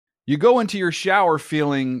You go into your shower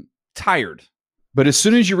feeling tired, but as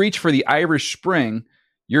soon as you reach for the Irish Spring,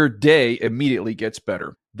 your day immediately gets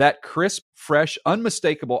better. That crisp, fresh,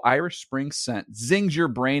 unmistakable Irish Spring scent zings your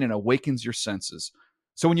brain and awakens your senses.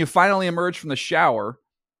 So when you finally emerge from the shower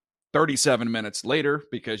 37 minutes later,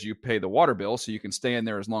 because you pay the water bill so you can stay in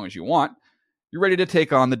there as long as you want, you're ready to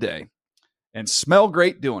take on the day and smell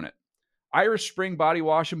great doing it. Irish Spring Body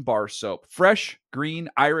Wash and Bar Soap. Fresh, green,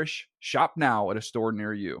 Irish. Shop now at a store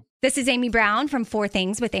near you. This is Amy Brown from 4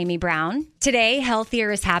 Things with Amy Brown. Today,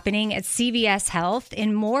 healthier is happening at CVS Health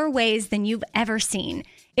in more ways than you've ever seen.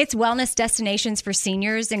 It's wellness destinations for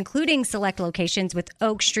seniors, including select locations with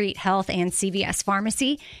Oak Street Health and CVS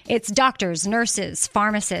Pharmacy. It's doctors, nurses,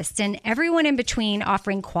 pharmacists, and everyone in between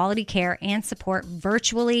offering quality care and support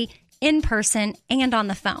virtually, in person, and on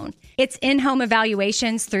the phone. It's in-home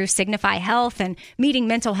evaluations through Signify Health and meeting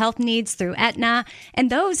mental health needs through Aetna. And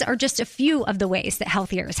those are just a few of the ways that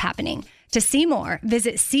healthier is happening. To see more,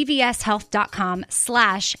 visit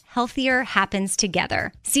cvshealth.com/healthier happens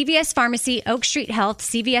together. CVS Pharmacy, Oak Street Health,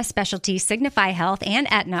 CVS Specialty, Signify Health,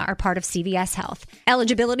 and Aetna are part of CVS Health.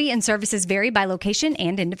 Eligibility and services vary by location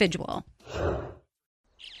and individual.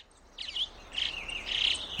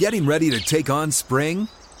 Getting ready to take on spring?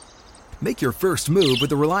 Make your first move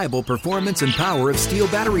with the reliable performance and power of Steel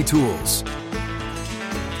battery tools.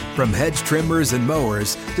 From hedge trimmers and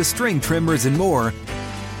mowers to string trimmers and more,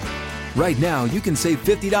 right now you can save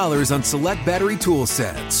 $50 on select battery tool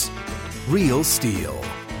sets. Real Steel.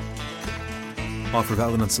 Offer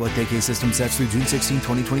valid on select AK system sets through June 16,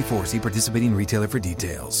 2024. See participating retailer for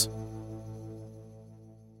details.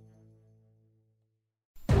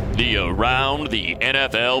 The Around the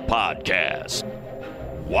NFL podcast.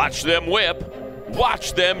 Watch them whip,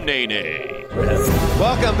 watch them nay-nay.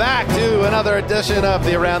 Welcome back to another edition of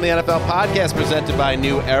the Around the NFL podcast presented by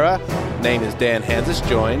New Era. Name is Dan Hansis,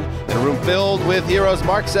 joined in a room filled with heroes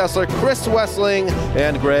Mark Sessler, Chris Wessling,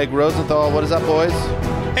 and Greg Rosenthal. What is up, boys?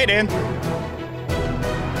 Hey, Dan.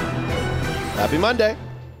 Happy Monday.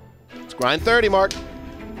 It's Grind 30, Mark.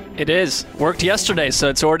 It is. Worked yesterday, so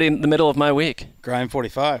it's already in the middle of my week. Grind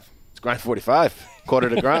 45. It's Grind 45.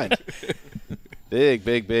 Quarter to grind. Big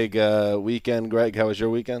weekend. Greg, how was your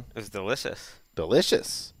weekend? It was delicious.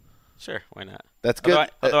 Delicious. Sure, why not? That's good.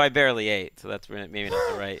 Although I barely ate, so that's maybe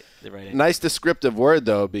not the right answer. Nice descriptive word,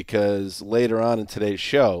 though, because later on in today's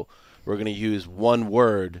show, we're going to use one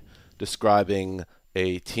word describing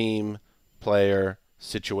a team, player,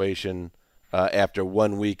 situation after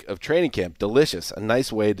 1 week of training camp. Delicious. A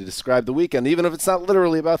nice way to describe the weekend, even if it's not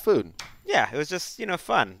literally about food. Yeah, it was just,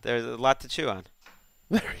 fun. There's a lot to chew on.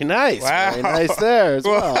 Very nice. Wow. Very nice there as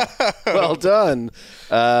well. Well done.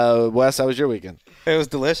 Wes, how was your weekend? It was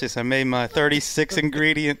delicious. I made my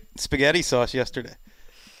 36-ingredient spaghetti sauce yesterday.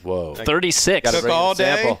 Whoa. 36. Gotta Took bring all a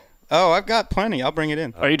sample. day. Oh, I've got plenty. I'll bring it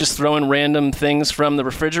in. Are you just throwing random things from the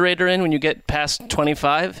refrigerator in when you get past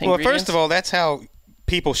 25 Well, ingredients? first of all, that's how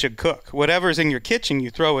people should cook. Whatever's in your kitchen, you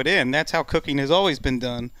throw it in. That's how cooking has always been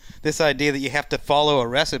done. This idea that you have to follow a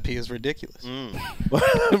recipe is ridiculous.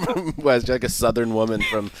 Wes, you're like a Southern woman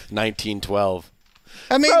from 1912.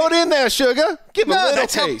 I mean, throw it in there, sugar. Give a little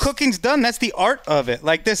that's taste. how cooking's done. That's the art of it.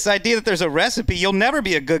 Like this idea that there's a recipe. You'll never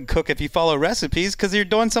be a good cook if you follow recipes because you're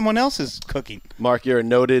doing someone else's cooking. Mark, you're a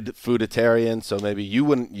noted fooditarian, so maybe you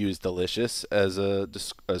wouldn't use delicious as a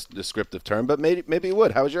descriptive term, but maybe you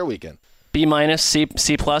would. How was your weekend? B-, C+,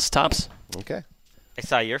 tops. Okay. I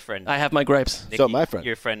saw your friend. I have my gripes. So my friend.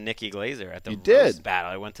 Your friend Nikki Glazer at the You did? Roast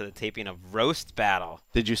Battle. I went to the taping of Roast Battle.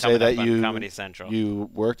 Did you say coming that up on Comedy Central. you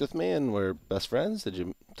worked with me and were best friends? Did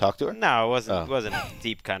you talk to her? No, it wasn't. Oh. It wasn't a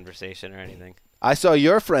deep conversation or anything. I saw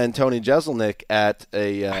your friend Tony Jeselnik at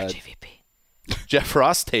a RGVP. Jeff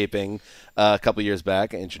Ross taping a couple years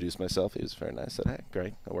back. I introduced myself. He was very nice. I said, hey,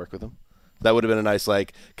 great. I'll work with him. That would have been a nice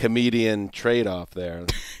comedian trade-off there.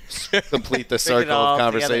 Complete the circle of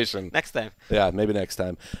conversation. Together. Next time. Yeah, maybe next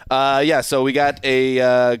time. So we got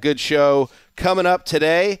a good show coming up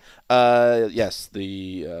today. Yes,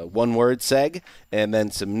 the one-word seg, and then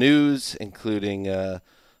some news, including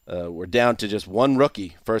we're down to just one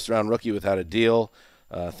rookie, first-round rookie without a deal.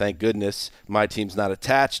 Thank goodness my team's not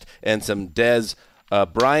attached, and some Dez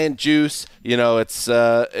Bryant juice. It's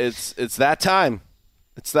that time.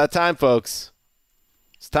 It's that time, folks.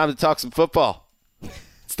 It's time to talk some football.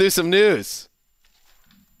 Let's do some news.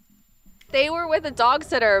 They were with a dog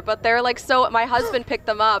sitter, but they're my husband picked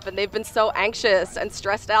them up, and they've been so anxious and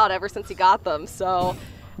stressed out ever since he got them. So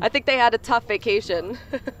I think they had a tough vacation.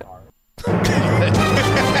 What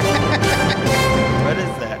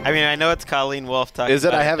is that? I mean, I know it's Colleen Wolfe talking Is it?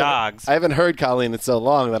 about dogs. I haven't heard Colleen in so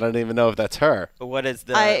long that I don't even know if that's her. But what was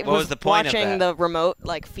the point of watching that? the remote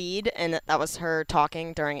feed, and that was her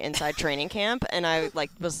talking during Inside Training Camp, and I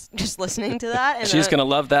was just listening to that. And She's gonna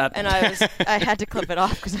love that. And I had to clip it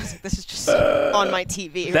off because I was like, this is just on my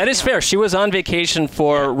TV. That is fair. She was on vacation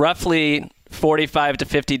for roughly 45 to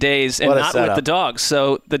 50 days and not with the dogs.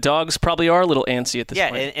 So the dogs probably are a little antsy at this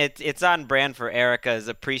point. Yeah, it's on brand for Erica's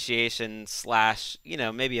appreciation /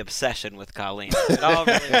 maybe obsession with Colleen. It all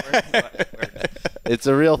really works. It's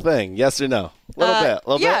a real thing. Yes or no? A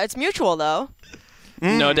little bit. Yeah, it's mutual, though.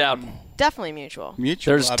 No doubt. Definitely mutual.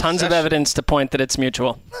 There's tons of evidence to point that it's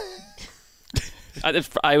mutual. I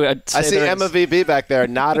see Emma VB back there.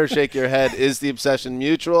 Nod or shake your head. Is the obsession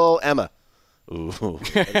mutual? Emma. Ooh.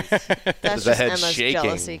 That's just Emma's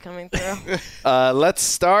jealousy coming through. Let's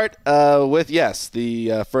start with,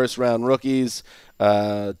 the first-round rookies.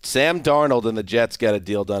 Sam Darnold and the Jets get a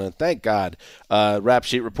deal done, and thank God. Rap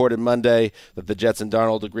Sheet reported Monday that the Jets and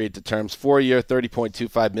Darnold agreed to terms 4-year,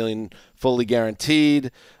 $30.25 million, fully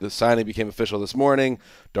guaranteed. The signing became official this morning.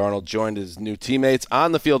 Darnold joined his new teammates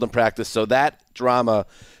on the field in practice, so that drama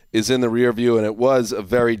is in the rear view, and it was a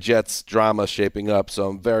very Jets drama shaping up, so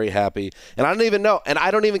I'm very happy. And I don't even know, and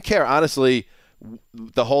I don't even care, honestly.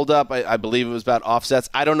 The holdup, I believe it was about offsets.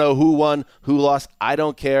 I don't know who won, who lost. I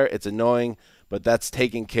don't care. It's annoying, but that's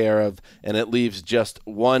taken care of, and it leaves just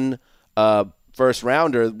one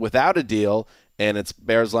first-rounder without a deal, and it's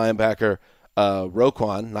Bears linebacker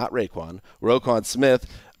Roquan Smith,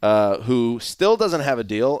 who still doesn't have a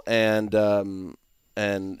deal, and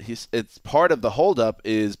it's part of the holdup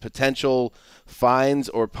is potential fines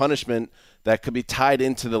or punishment that could be tied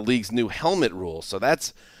into the league's new helmet rule. So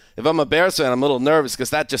that's, if I'm a Bears fan, I'm a little nervous because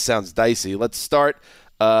that just sounds dicey. Let's start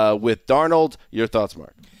with Darnold. Your thoughts,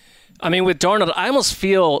 Mark? I mean, with Darnold, I almost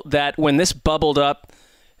feel that when this bubbled up,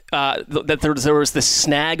 that there was this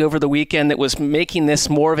snag over the weekend that was making this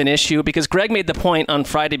more of an issue, because Greg made the point on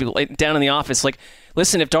Friday down in the office, like,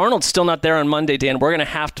 listen, if Darnold's still not there on Monday, Dan, we're going to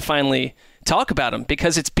have to finally talk about him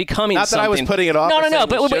because it's becoming not that something. I was putting it off. No,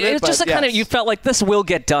 but it's just kind of, you felt like this will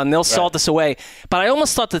get done. They'll solve this away. But I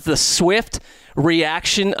almost thought that the swift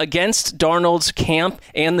reaction against Darnold's camp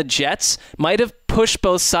and the Jets might have pushed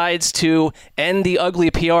both sides to end the ugly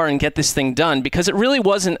PR and get this thing done, because it really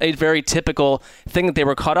wasn't a very typical thing that they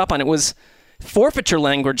were caught up on. It was forfeiture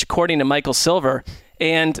language, according to Michael Silver.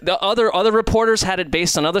 And the other reporters had it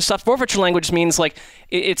based on other stuff. Forfeiture language means like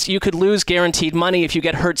it's you could lose guaranteed money if you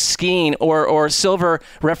get hurt skiing, or Silver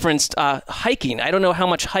referenced hiking. I don't know how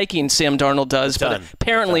much hiking Sam Darnold does, but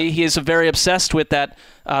apparently he is very obsessed with that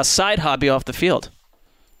side hobby off the field.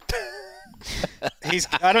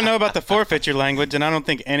 I don't know about the forfeiture language, and I don't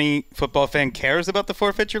think any football fan cares about the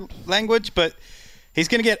forfeiture language, but he's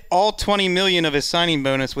going to get all $20 million of his signing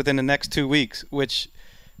bonus within the next 2 weeks, which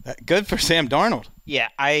good for Sam Darnold. Yeah,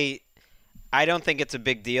 I don't think it's a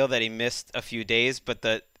big deal that he missed a few days, but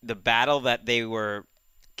the battle that they were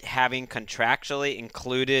having contractually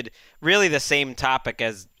included really the same topic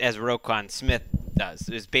as Roquan Smith does.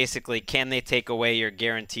 It was basically, can they take away your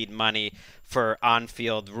guaranteed money for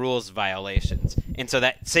on-field rules violations? And so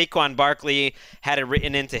that Saquon Barkley had it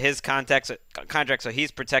written into his contract, so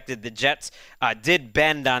he's protected. The Jets did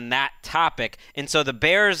bend on that topic, and so the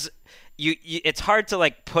Bears, it's hard to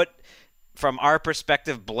like put, from our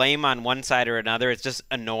perspective, blame on one side or another. It's just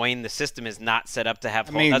annoying. The system is not set up to have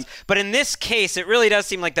holdouts. But in this case, it really does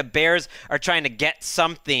seem like the Bears are trying to get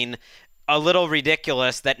something a little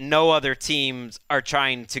ridiculous that no other teams are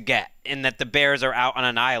trying to get, and that the Bears are out on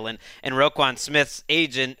an island. And Roquan Smith's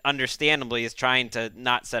agent, understandably, is trying to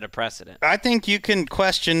not set a precedent. I think you can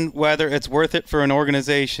question whether it's worth it for an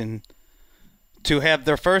organization to have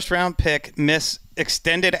their first-round pick miss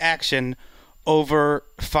extended action over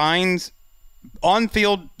fines,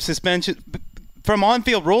 on-field suspension, from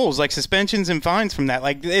on-field rules, like suspensions and fines from that.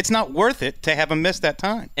 Like, it's not worth it to have them miss that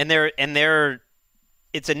time. And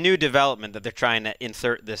it's a new development that they're trying to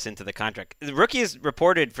insert this into the contract. The rookies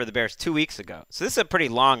reported for the Bears 2 weeks ago, so this is a pretty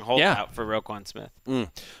long holdout for Roquan Smith.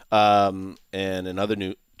 And in other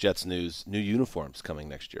new Jets news, new uniforms coming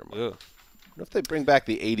next year, Mark. What if they bring back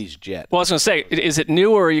the 80s jet? Well, I was going to say, is it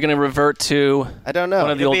new, or are you going to revert to I don't know.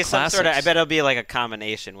 one of the It'll old be classics? I bet it'll be like a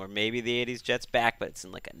combination where maybe the 80s jet's back, but it's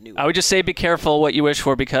in like a new I would just say be careful what you wish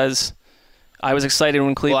for, because I was excited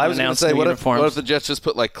when Cleveland announced the uniforms. What if the Jets just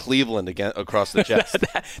put like Cleveland again across the chest?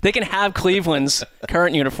 They can have Cleveland's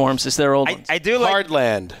current uniforms as their old ones. I do like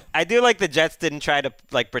Hardland. I do like the Jets didn't try to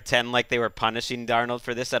pretend like they were punishing Darnold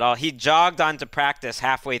for this at all. He jogged onto practice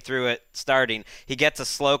halfway through it starting. He gets a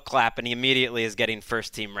slow clap and he immediately is getting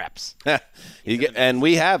first team reps. And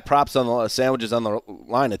we have props on the sandwiches on the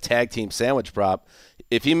line, a tag team sandwich prop.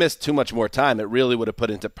 If he missed too much more time, it really would have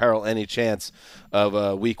put into peril any chance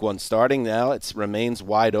of Week 1 starting. Now it remains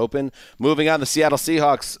wide open. Moving on, the Seattle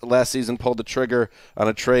Seahawks last season pulled the trigger on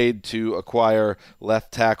a trade to acquire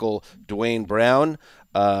left tackle Duane Brown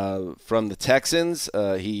from the Texans.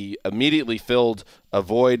 He immediately filled a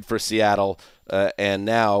void for Seattle, and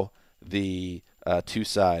now the two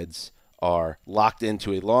sides are locked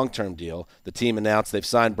into a long-term deal. The team announced they've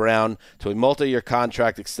signed Brown to a multi-year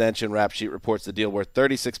contract extension. Rap Sheet reports the deal worth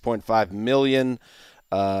 $36.5 million.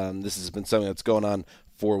 This has been something that's going on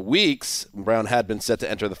for weeks. Brown had been set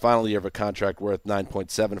to enter the final year of a contract worth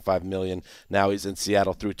 $9.75 million. Now he's in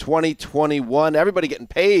Seattle through 2021. Everybody getting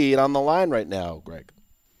paid on the line right now, Greg.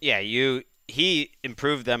 Yeah, he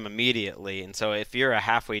improved them immediately, and so if you're a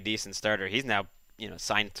halfway decent starter, he's now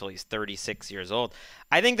signed until he's 36 years old.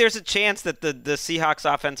 I think there's a chance that the Seahawks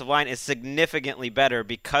offensive line is significantly better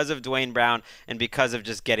because of Duane Brown and because of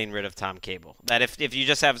just getting rid of Tom Cable. That if you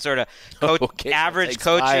just have sort of average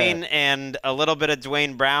coaching and a little bit of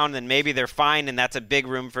Duane Brown, then maybe they're fine, and that's a big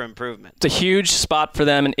room for improvement. It's a huge spot for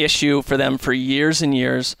them, an issue for them for years and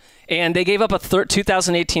years. And they gave up a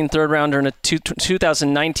 2018 third rounder and a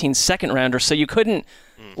 2019 second rounder, so you couldn't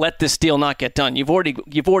let this deal not get done. You've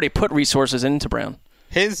already put resources into Brown.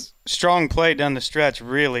 His strong play down the stretch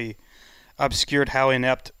really obscured how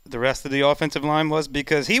inept the rest of the offensive line was,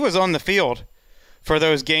 because he was on the field for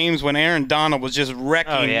those games when Aaron Donald was just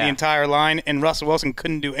wrecking the entire line and Russell Wilson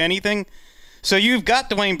couldn't do anything. So you've got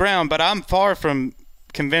Duane Brown, but I'm far from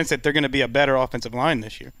convinced that they're going to be a better offensive line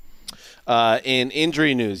this year. In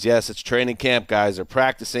injury news, yes, it's training camp. Guys are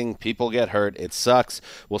practicing. People get hurt. It sucks.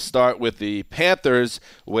 We'll start with the Panthers,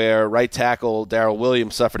 where right tackle Darrell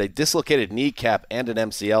Williams suffered a dislocated kneecap and an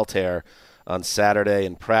MCL tear on Saturday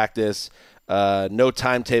in practice. No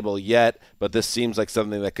timetable yet, but this seems like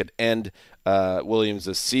something that could end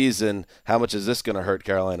Williams' season. How much is this going to hurt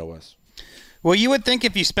Carolina, Wes? Well, you would think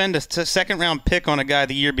if you spend a second-round pick on a guy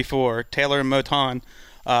the year before, Taylor Moton,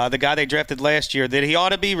 the guy they drafted last year, that he ought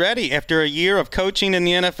to be ready after a year of coaching in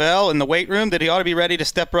the NFL in the weight room, that he ought to be ready to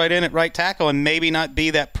step right in at right tackle and maybe not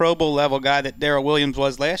be that Pro Bowl level guy that Darrell Williams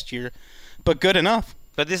was last year, but good enough.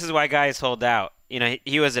 But this is why guys hold out.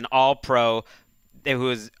 He was an all-pro who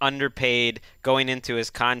was underpaid going into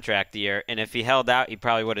his contract year, and if he held out, he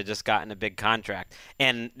probably would have just gotten a big contract.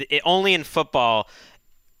 And only in football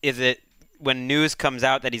is it when news comes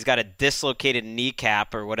out that he's got a dislocated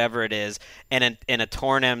kneecap or whatever it is and a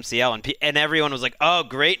torn MCL, and everyone was like, oh,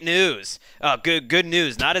 great news. Oh, good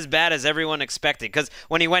news. Not as bad as everyone expected. Because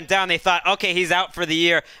when he went down, they thought, okay, he's out for the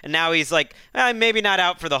year, and now he's like, maybe not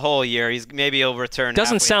out for the whole year. Maybe he'll return.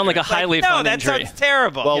 Doesn't sound like a highly fun injury. No, that sounds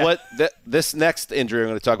terrible. Well, this next injury I'm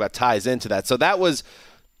going to talk about ties into that. So that was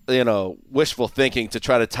wishful thinking to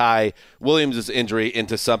try to tie Williams' injury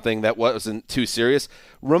into something that wasn't too serious.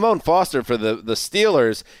 Ramon Foster for the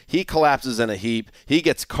Steelers, he collapses in a heap. He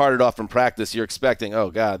gets carted off from practice. You're expecting,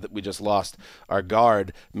 oh, God, we just lost our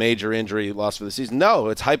guard. Major injury, lost for the season. No,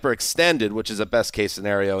 it's hyperextended, which is a best-case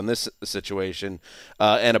scenario in this situation,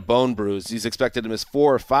 and a bone bruise. He's expected to miss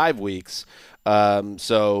 4 or 5 weeks.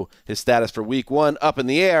 So his status for Week 1 up in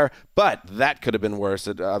the air, but that could have been worse.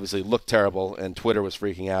 It obviously looked terrible, and Twitter was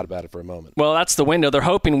freaking out about it for a moment. Well, that's the window. They're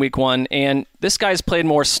hoping Week 1, and this guy's played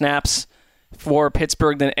more snaps for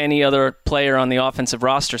Pittsburgh than any other player on the offensive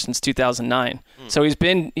roster since 2009. So he's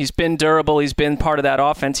been durable. He's been part of that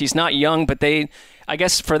offense. He's not young, but I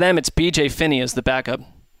guess for them it's B.J. Finney as the backup.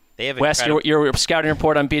 Wes, your scouting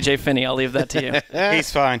report on B.J. Finney, I'll leave that to you.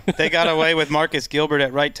 He's fine. They got away with Marcus Gilbert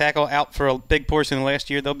at right tackle, out for a big portion of last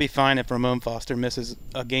year. They'll be fine if Ramon Foster misses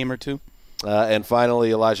a game or two. And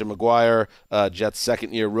finally, Elijah McGuire, Jets'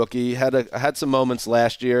 second-year rookie, had some moments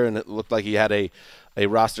last year, and it looked like he had a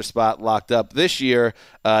roster spot locked up. This year,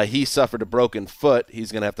 he suffered a broken foot.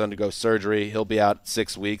 He's going to have to undergo surgery. He'll be out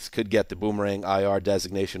 6 weeks. Could get the boomerang IR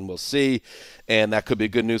designation. We'll see. And that could be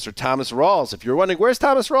good news for Thomas Rawls. If you're wondering, where's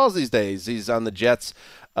Thomas Rawls these days? He's on the Jets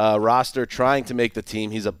roster trying to make the team.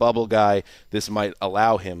 He's a bubble guy. This might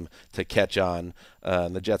allow him to catch on.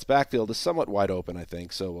 And the Jets' backfield is somewhat wide open, I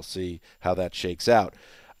think, so we'll see how that shakes out.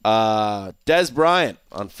 Dez Bryant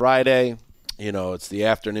on Friday. It's the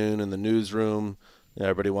afternoon in the newsroom.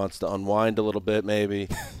 Everybody wants to unwind a little bit, maybe.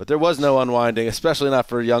 But there was no unwinding, especially not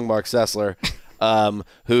for young Mark Sessler.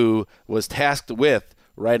 who was tasked with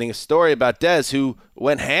writing a story about Dez, who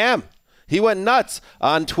went ham. He went nuts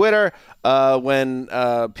on Twitter when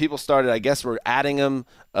people started, I guess, were adding him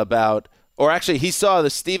about, or actually he saw the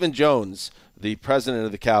Stephen Jones, the president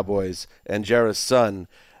of the Cowboys, and Jera's son,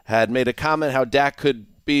 had made a comment how Dak could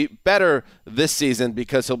be better this season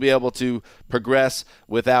because he'll be able to progress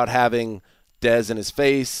without having Dez in his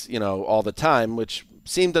face, all the time, which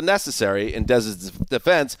seemed unnecessary in Dez's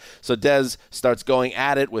defense. So Dez starts going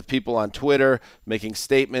at it with people on Twitter, making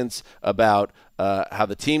statements about how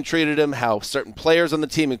the team treated him, how certain players on the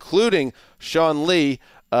team, including Sean Lee,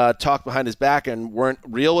 talked behind his back and weren't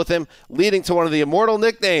real with him, leading to one of the immortal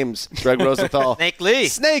nicknames, Greg Rosenthal. Snake Lee.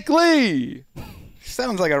 Snake Lee.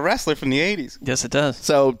 Sounds like a wrestler from the 80s. Yes, it does.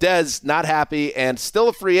 So Dez not happy and still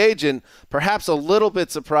a free agent. Perhaps a little bit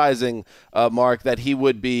surprising, Mark, that he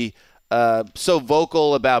would be so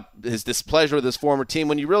vocal about his displeasure with his former team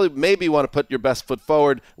when you really maybe want to put your best foot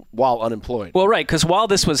forward while unemployed. Well, right, because while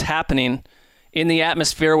this was happening, in the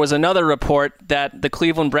atmosphere was another report that the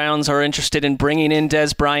Cleveland Browns are interested in bringing in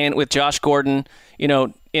Dez Bryant with Josh Gordon,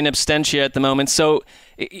 in absentia at the moment. So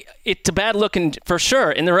it's a bad look for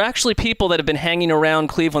sure. And there are actually people that have been hanging around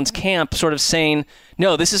Cleveland's camp sort of saying,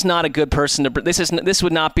 no, this is not a good person. This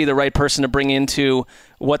would not be the right person to bring into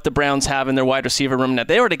what the Browns have in their wide receiver room. Now,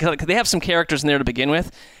 they have some characters in there to begin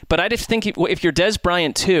with. But I just think if you're Dez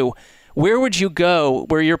Bryant too, where would you go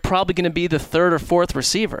where you're probably going to be the third or fourth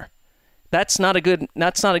receiver? That's not a good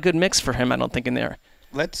mix for him, I don't think, in there.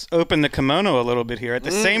 Let's open the kimono a little bit here. At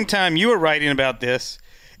the same time you were writing about this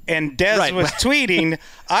and Dez was tweeting,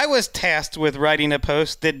 I was tasked with writing a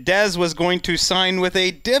post that Dez was going to sign with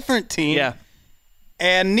a different team. Yeah.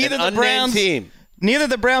 And neither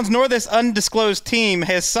the Browns nor this undisclosed team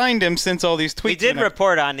has signed him since all these tweets. We did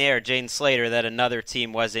report on the air, Jane Slater, that another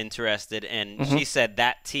team was interested, and she said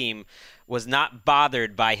that team was not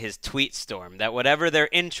bothered by his tweet storm, that whatever their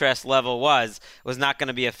interest level was not going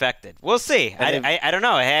to be affected. We'll see. I don't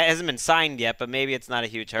know. It hasn't been signed yet, but maybe it's not a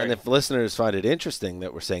huge hurdle. And if listeners find it interesting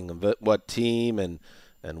that we're saying what team and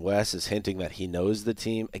Wes is hinting that he knows the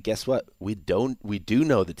team, guess what? We do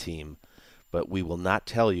know the team, but we will not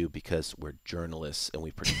tell you because we're journalists and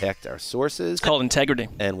we protect our sources. It's called integrity.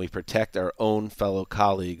 And we protect our own fellow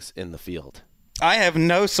colleagues in the field. I have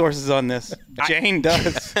no sources on this. Jane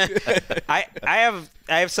does. I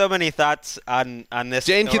have so many thoughts on this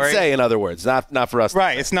Jane story. can say, in other words, not for us.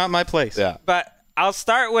 Right, it's not my place. Yeah. But I'll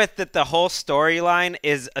start with that the whole storyline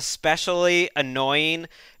is especially annoying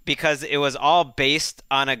because it was all based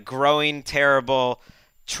on a growing terrible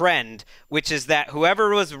trend, which is that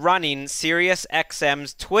whoever was running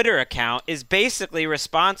SiriusXM's Twitter account is basically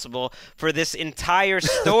responsible for this entire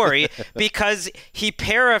story because he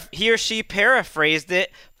or she paraphrased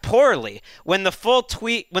it poorly. When the full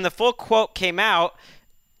quote came out,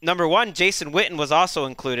 number one, Jason Witten was also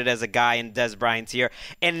included as a guy in Dez Bryant's ear,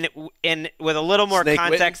 and with a little more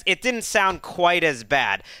context, it didn't sound quite as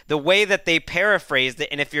bad. The way that they paraphrased it,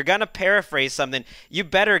 and if you're gonna paraphrase something, you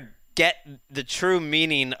better get the true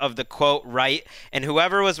meaning of the quote right. And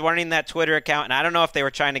whoever was running that Twitter account, and I don't know if they were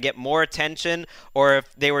trying to get more attention or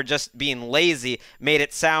if they were just being lazy, made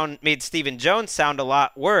Stephen Jones sound a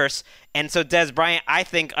lot worse. And so Dez Bryant, I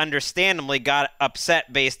think, understandably got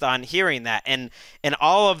upset based on hearing that. And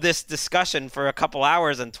all of this discussion for a couple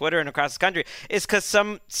hours on Twitter and across the country is because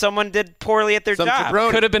someone did poorly at their job.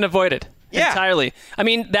 Could have been avoided. Yeah. Entirely. I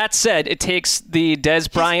mean, that said, it takes the Dez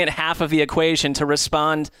Bryant half of the equation to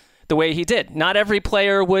respond the way he did. Not every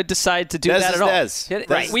player would decide to do that at all.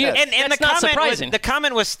 Right. And that's not surprising. The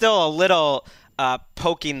comment was still a little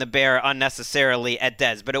poking the bear unnecessarily at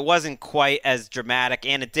Dez, but it wasn't quite as dramatic,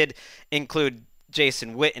 and it did include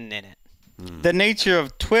Jason Witten in it. The nature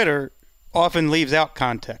of Twitter often leaves out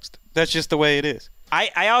context. That's just the way it is.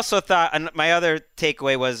 I also thought, and my other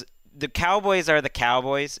takeaway was, the Cowboys are the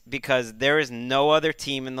Cowboys because there is no other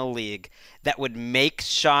team in the league that would make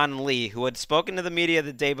Sean Lee, who had spoken to the media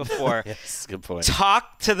the day before, yes, good point,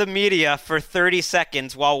 talk to the media for 30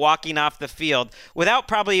 seconds while walking off the field without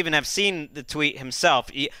probably even have seen the tweet himself.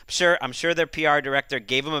 I'm sure their PR director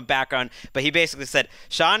gave him a background, but he basically said,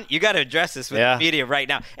 Sean, you got to address this with the media right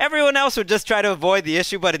now. Everyone else would just try to avoid the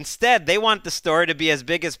issue, but instead they want the story to be as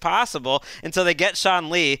big as possible until they get Sean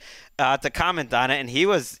Lee to comment on it, and he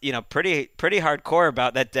was, pretty hardcore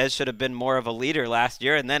about that Dez should have been more of a leader last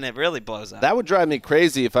year, and then it really blows up. That would drive me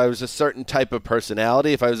crazy if I was a certain type of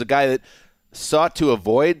personality, if I was a guy that sought to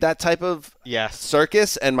avoid that type of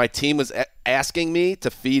circus, and my team was asking me to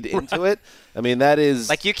feed into it. I mean, that is...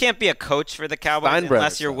 Like, you can't be a coach for the Cowboys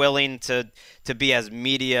unless you're willing to be as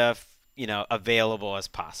media available as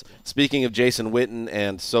possible. Speaking of Jason Witten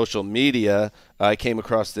and social media, I came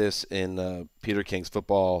across this in Peter King's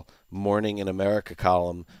Football Morning in America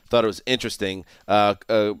column. Thought it was interesting.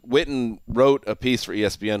 Witten wrote a piece for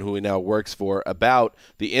ESPN, who he now works for, about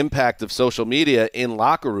the impact of social media in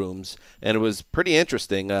locker rooms, and it was pretty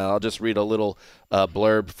interesting. I'll just read a little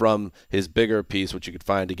blurb from his bigger piece, which you could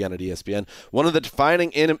find again at ESPN. One of the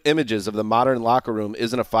defining images of the modern locker room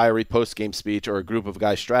isn't a fiery post-game speech or a group of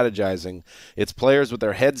guys strategizing. It's players with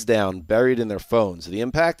their heads down, buried in their phones. The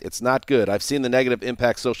impact? It's not good. I've seen the negative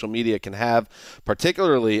impact social media can have,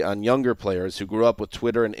 particularly on younger players who grew up with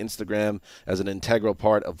Twitter and Instagram as an integral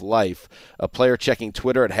part of life. A player checking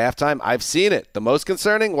Twitter at halftime? I've seen it. The most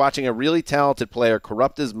concerning? Watching a really talented player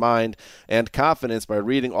corrupt his mind and confidence by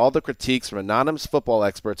reading all the critiques from anonymous football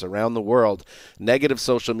experts around the world. Negative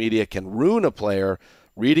social media can ruin a player.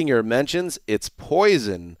 Reading your mentions, it's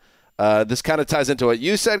poison. This kind of ties into what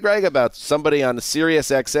you said, Greg, about somebody on Sirius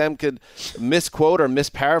XM could misquote or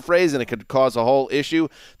misparaphrase, and it could cause a whole issue.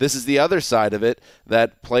 This is the other side of it,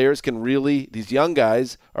 that players can really, these young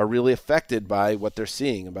guys are really affected by what they're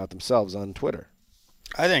seeing about themselves on Twitter.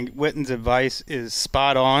 I think Witten's advice is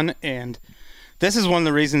spot on, and this is one of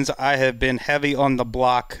the reasons I have been heavy on the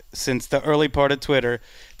block since the early part of Twitter,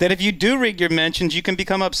 that if you do read your mentions, you can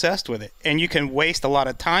become obsessed with it. And you can waste a lot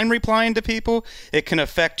of time replying to people. It can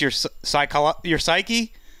affect your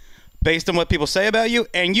psyche based on what people say about you.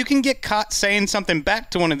 And you can get caught saying something back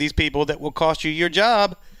to one of these people that will cost you your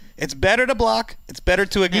job. It's better to block. It's better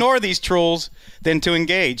to ignore these trolls than to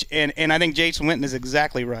engage. And I think Jason Witten is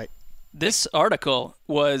exactly right. This article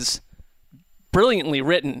was brilliantly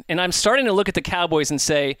written, and I'm starting to look at the Cowboys and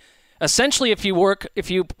say, essentially, if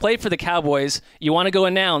you play for the Cowboys, you want to go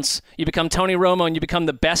announce, you become Tony Romo and you become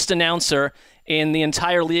the best announcer in the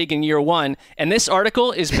entire league in year one. And this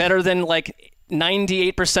article is better than like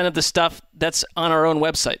 98% of the stuff that's on our own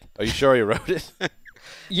website. Are you sure he wrote it?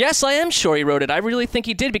 Yes, I am sure he wrote it. I really think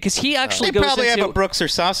he did, because he actually goes into... They probably have a Brooks or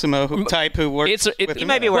Sasimo type who works with him. He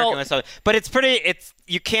might be working with something. But it's pretty...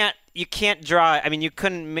 You can't draw... I mean, you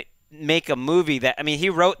couldn't make a movie that... I mean, he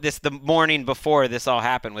wrote this the morning before this all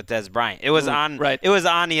happened with Des Bryant. It was on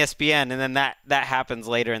ESPN, and then that happens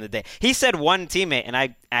later in the day. He said one teammate, and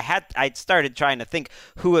I started trying to think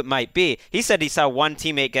who it might be. He said he saw one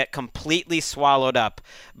teammate get completely swallowed up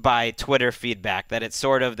by Twitter feedback, that it's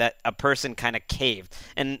sort of that a person kind of caved.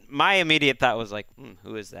 And my immediate thought was like,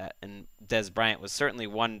 who is that? And Des Bryant was certainly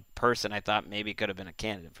one person I thought maybe could have been a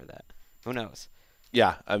candidate for that. Who knows?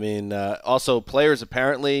 Yeah, I mean, also players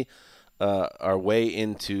apparently are way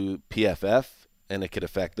into PFF, and it could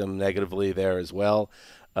affect them negatively there as well,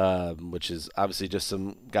 which is obviously just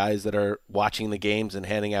some guys that are watching the games and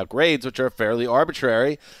handing out grades, which are fairly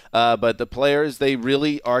arbitrary. But the players, they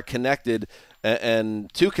really are connected,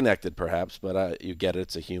 and too connected perhaps, but you get it,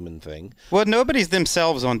 it's a human thing. Well, nobody's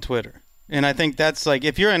themselves on Twitter. And I think that's like,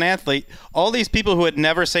 if you're an athlete, all these people who would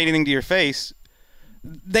never say anything to your face,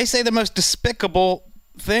 they say the most despicable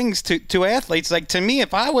things to athletes. Like, to me,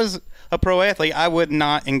 if I was a pro athlete, I would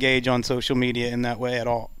not engage on social media in that way at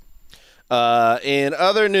all. In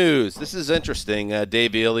other news, this is interesting.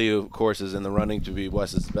 Dave Ely, who, of course, is in the running to be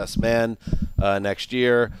Wes's best man next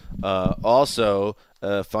year, also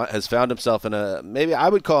has found himself in a, maybe I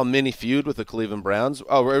would call a mini feud with the Cleveland Browns.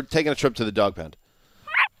 Oh, we're taking a trip to the dog pen.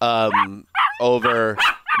 Over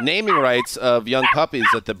naming rights of young puppies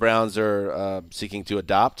that the Browns are seeking to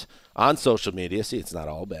adopt on social media. See, it's not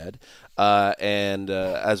all bad. And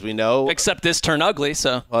as we know... Except this turned ugly,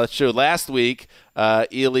 so... Well, that's true. Last week,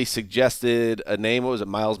 Ely suggested a name. What was it,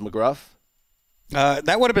 Miles McGruff?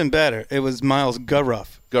 That would have been better. It was Miles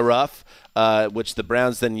Garuff. Garuff, which the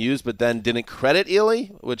Browns then used, but then didn't credit Ely,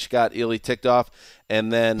 which got Ely ticked off.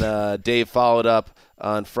 And then Dave followed up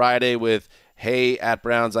on Friday with, hey, at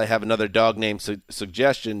Browns, I have another dog name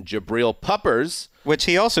suggestion, Jabril Puppers. Which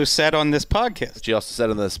he also said on this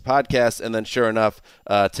podcast. And then sure enough,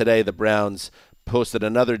 today the Browns posted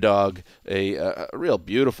another dog, a real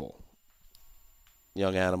beautiful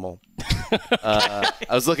young animal. I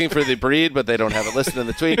was looking for the breed, but they don't have it listed in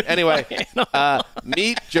the tweet. Anyway,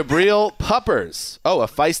 meet Jabril Puppers. Oh, a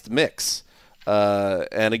Feist mix.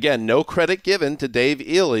 And again, no credit given to Dave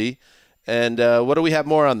Ely. And what do we have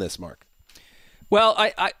more on this, Mark? Well,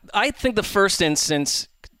 I think the first instance,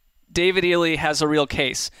 David Ely has a real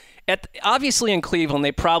case. Obviously in Cleveland,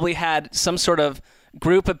 they probably had some sort of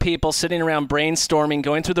group of people sitting around brainstorming,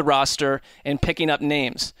 going through the roster, and picking up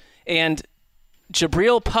names. And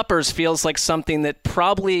Jabril Puppers feels like something that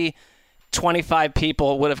probably 25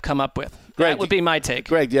 people would have come up with. Greg, that would be my take.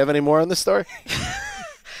 Greg, do you have any more on this story?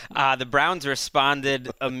 The Browns responded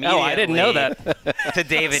immediately. Oh, I didn't know that. To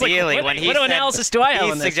David Like, Ely what when he analysis do I have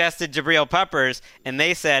he on this? suggested Jabril Peppers, and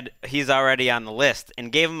they said he's already on the list,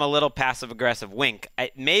 and gave him a little passive-aggressive wink.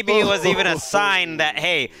 Maybe it was even a sign that,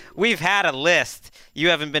 hey, we've had a list. You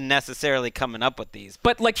haven't been necessarily coming up with these.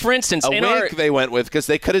 But, like, for instance, A wink they went with, because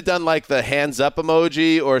they could have done like the hands up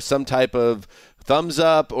emoji or some type of thumbs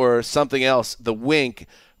up or something else. The wink,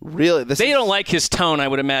 really, they don't like his tone, I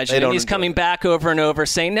would imagine. And he's coming back over and over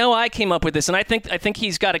saying, no, I came up with this. And I think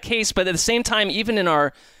he's got a case. But at the same time, even in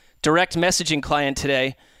our direct messaging client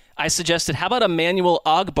today, I suggested, how about Emmanuel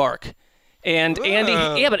Ogbark? And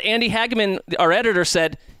Andy Hageman, our editor,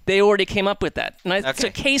 said they already came up with that. And it's a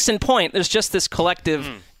case in point. There's just this collective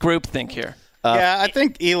groupthink here. Yeah, I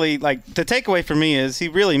think Ely, like, the takeaway for me is he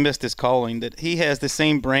really missed his calling, that he has the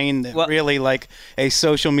same brain that really, like, a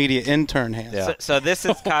social media intern has. Yeah. So this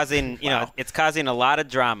is causing, it's causing a lot of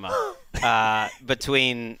drama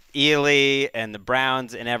between Ely and the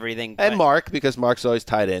Browns and everything. And Mark, because Mark's always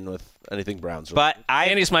tied in with anything Browns. But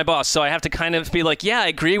Andy's my boss, so I have to kind of be like, yeah, I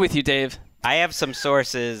agree with you, Dave. I have some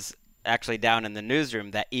sources actually down in the newsroom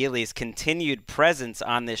that Ely's continued presence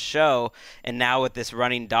on this show, and now with this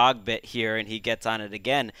running dog bit here, and he gets on it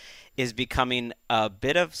again, is becoming a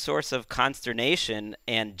bit of source of consternation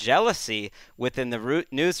and jealousy within the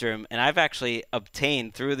newsroom. And I've actually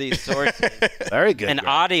obtained through these sources Very good, an Greg.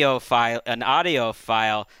 audio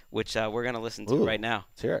file, which we're going to listen to right now.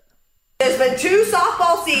 Let's hear it. There's been 2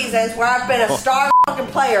 softball seasons where I've been a star fucking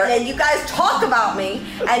player, and you guys talk about me,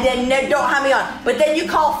 and then don't have me on. But then you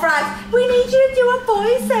call friends, we need you to do a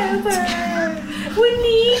voiceover. We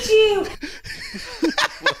need you.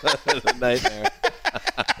 What a nightmare.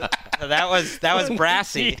 So that was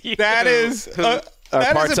Brassy. That is Our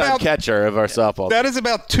part-time catcher of our softball team. That is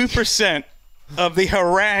about 2% of the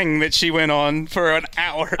harangue that she went on for an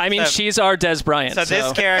hour. I mean, she's our Des Bryant. So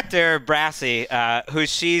this character, Brassy, who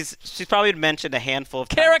she's probably mentioned a handful of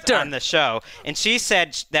times on the show, and she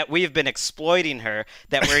said that we've been exploiting her,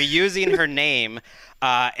 that we're using her name,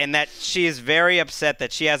 and that she is very upset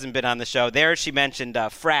that she hasn't been on the show. There she mentioned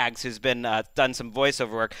Frags, who's been done some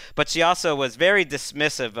voiceover work, but she also was very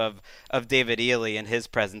dismissive of David Ely and his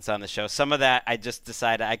presence on the show. Some of that I just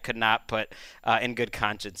decided I could not put in good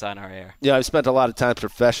conscience on our air. Yeah, I've spent a lot of time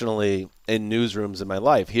professionally in newsrooms in my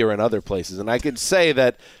life, here and other places, and I could say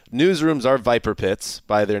that newsrooms are viper pits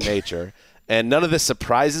by their nature. And none of this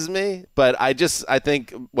surprises me, but I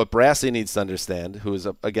think what Brassy needs to understand, who is,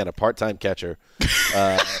 again, a part-time catcher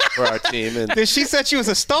for our team. And she said she was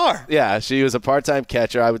a star. Yeah, she was a part-time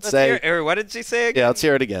catcher, I would say. What did she say again? Yeah, let's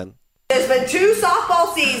hear it again. There's been 2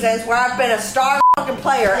 softball seasons where I've been a star fucking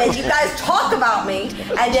player, and you guys talk about me,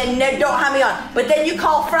 and then don't have me on. But then you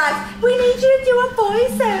call friends, we need you to do a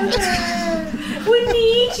voiceover. We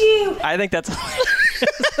need you. I think that's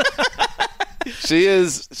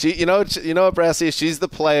You know what Brassy is? She's the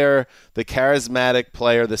player, the charismatic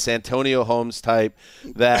player, the Santonio Holmes type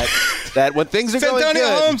that when things are going good.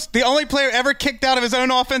 Santonio Holmes, the only player ever kicked out of his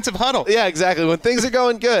own offensive huddle. Yeah, exactly. When things are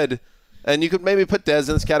going good, and you could maybe put Des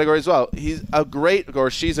in this category as well. She's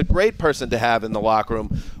a great person to have in the locker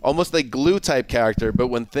room, almost a glue type character. But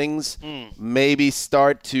when things maybe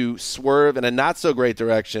start to swerve in a not so great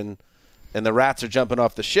direction, and the rats are jumping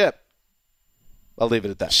off the ship, I'll leave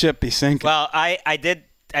it at that. Ship be sinking. Well, I did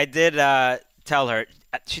tell her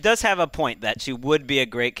she does have a point that she would be a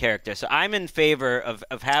great character. So I'm in favor of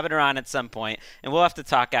having her on at some point, and we'll have to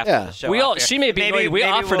talk after the show. She may be annoyed. We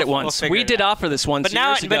offered it once. We did offer this once.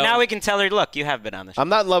 But now we can tell her, look, you have been on the show. I'm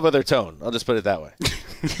not in love with her tone. I'll just put it that way.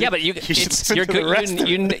 Yeah, but you're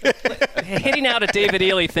good. Hitting out a David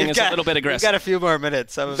Ely thing is a little bit aggressive. We've got a few more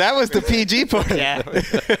minutes. That was the PG part. Yeah.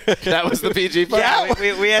 That was the PG part?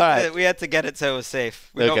 Yeah, we had to get it so it was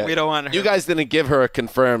safe. We don't want her. You guys didn't give her a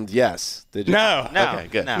confirmed yes, did you? No. Okay,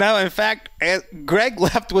 good. No, in fact, Greg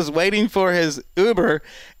left, was waiting for his Uber,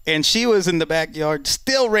 and she was in the backyard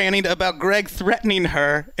still ranting about Greg threatening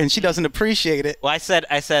her, and she doesn't appreciate it. Well, I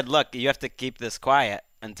said, look, you have to keep this quiet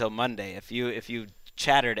until Monday. If you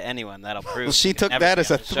chatter to anyone, that'll prove. Well, she took that as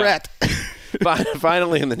a threat.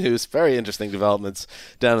 Finally in the news, very interesting developments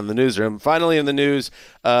down in the newsroom. Finally in the news,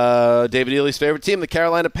 David Ely's favorite team, the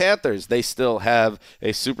Carolina Panthers. They still have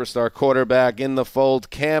a superstar quarterback in the fold,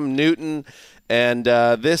 Cam Newton. And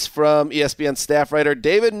this from ESPN staff writer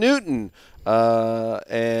David Newton.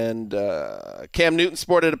 And Cam Newton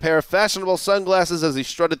sported a pair of fashionable sunglasses as he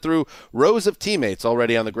strutted through rows of teammates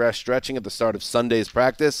already on the grass stretching at the start of Sunday's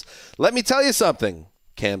practice. Let me tell you something,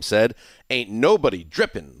 Cam said. Ain't nobody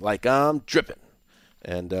dripping like I'm dripping.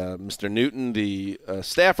 And Mr. Newton, the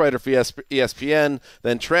staff writer for ESPN,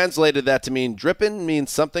 then translated that to mean dripping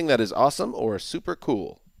means something that is awesome or super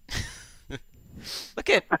cool.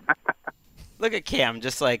 Look at Cam,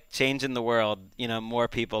 just like changing the world. More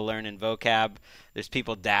people learning vocab. There's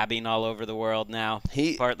people dabbing all over the world now.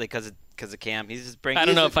 Partly because of Cam. He's just bringing. I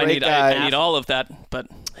don't know if I need all of that, but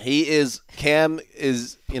Cam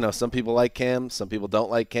is. Some people like Cam, some people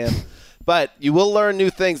don't like Cam. But you will learn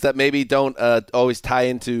new things that maybe don't always tie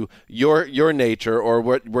into your nature or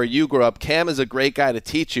where you grew up. Cam is a great guy to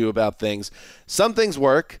teach you about things. Some things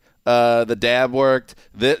work. The dab worked.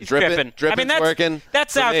 The dripping that's working.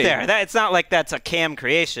 That's out there. It's not like that's a Cam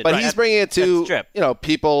creation. But he's bringing it to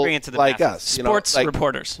people like masses. us, sports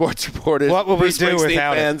reporters. Sports reporters. What will we do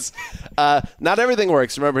without fans? Not everything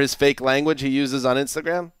works. Remember his fake language he uses on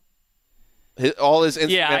Instagram. All his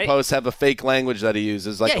Instagram posts have a fake language that he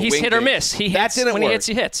uses. Like he's hit or miss. He hits when he hits.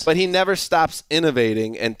 He hits. But he never stops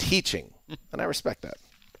innovating and teaching, and I respect that.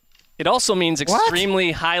 It also means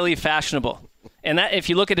extremely highly fashionable. And that, if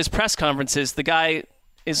you look at his press conferences, the guy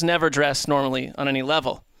is never dressed normally on any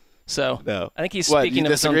level. So I think he's speaking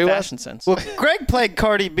of his own fashion sense. Well, Greg played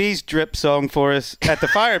Cardi B's Drip song for us at the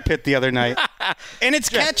fire pit the other night. And it's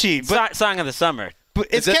catchy. But Song of the summer. But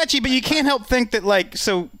it's catchy, but you can't help think that,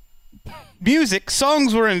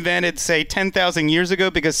 songs were invented, say, 10,000 years ago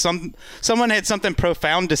because someone had something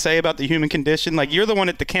profound to say about the human condition. Like, you're the one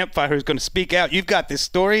at the campfire who's going to speak out. You've got this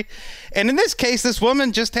story. And in this case, this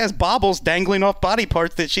woman just has baubles dangling off body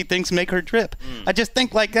parts that she thinks make her drip. I just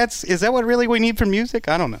think, is that what really we need for music?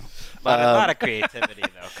 I don't know. A lot of creativity,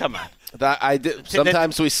 though. Come on.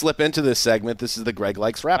 Sometimes we slip into this segment. This is the Greg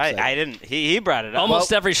Likes Rap segment. I didn't. He brought it up.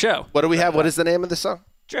 Almost every show. What do we have? What is the name of the song?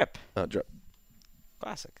 Drip. Oh, Drip.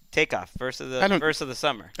 Classic. Takeoff. Verse of the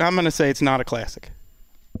summer. I'm going to say it's not a classic.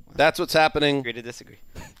 That's what's happening. Agree to disagree.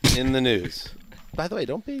 In the news. By the way,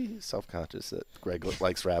 don't be self-conscious that Greg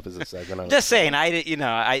Likes Rap is a segment. Just saying,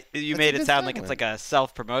 you made it sound like it's like a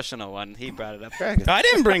self-promotional one. He brought it up. I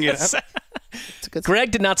didn't bring it up.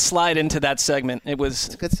 Greg did not slide into that segment. It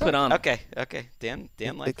was put on. Okay. Dan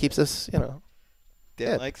likes it. It keeps us,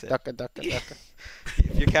 Dan likes it. Ducka.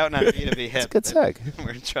 If you're counting on me to be hip, it's a good seg.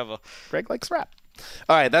 We're in trouble. Greg Likes Rap.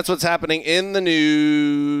 All right, that's what's happening in the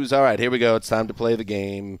news. All right, here we go. It's time to play the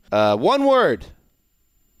game. One word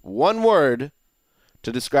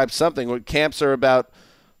to describe something. What camps are about.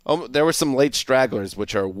 There were some late stragglers,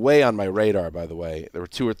 which are way on my radar, by the way. There were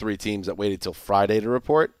 2 or 3 teams that waited till Friday to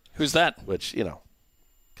report. Who's that? Which,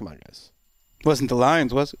 come on, guys. Wasn't the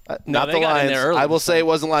Lions, was it? Not the Lions. I will say it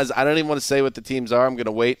wasn't Lions. I don't even want to say what the teams are. I'm going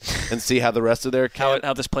to wait and see how the rest of their camp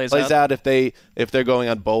how this plays out. If they're going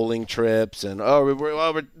on bowling trips and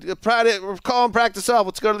we're calling practice off.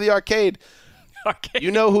 Let's go to the arcade.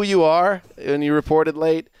 You know who you are, and you reported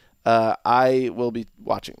late. I will be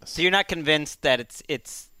watching this. So you're not convinced that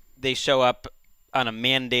it's they show up on a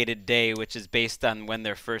mandated day, which is based on when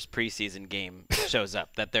their first preseason game shows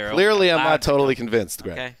up. That they're clearly. I'm not totally convinced,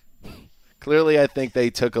 Greg. Okay. Clearly, I think they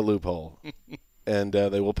took a loophole, and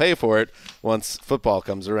they will pay for it once football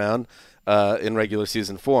comes around in regular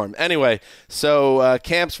season form. Anyway, so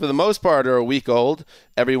camps for the most part are a week old.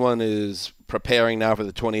 Everyone is preparing now for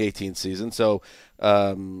the 2018 season. So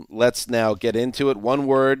let's now get into it. One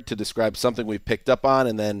word to describe something we picked up on,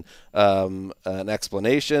 and then an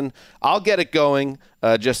explanation. I'll get it going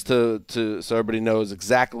just to so everybody knows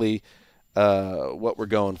exactly what we're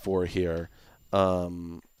going for here.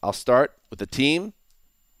 I'll start with the team,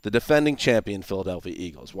 the defending champion Philadelphia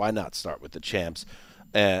Eagles. Why not start with the champs?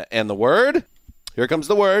 And the word, here comes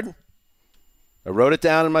the word. I wrote it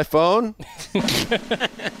down in my phone.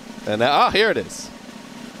 And now, here it is.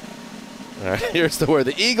 All right, here's the word.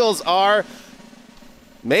 The Eagles are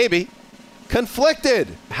maybe conflicted.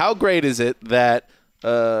 How great is it that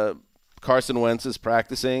Carson Wentz is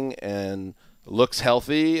practicing and looks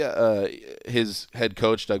healthy? His head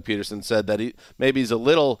coach, Doug Peterson, said that he's a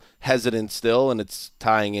little hesitant still, and it's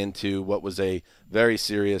tying into what was a very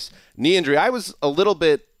serious knee injury.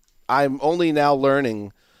 I'm only now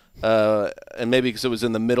learning, and maybe because it was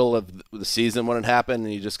in the middle of the season when it happened,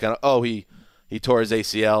 and you just kind of, he tore his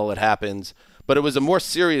ACL, it happens. But it was a more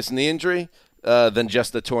serious knee injury than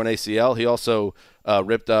just the torn ACL. He also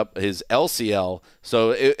ripped up his LCL.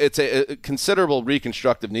 So it's a considerable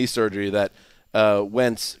reconstructive knee surgery that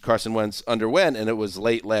Carson Wentz underwent, and it was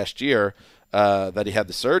late last year that he had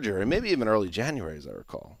the surgery, and maybe even early January, as I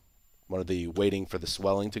recall. One of the waiting for the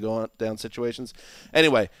swelling to go down situations.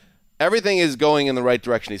 Anyway, everything is going in the right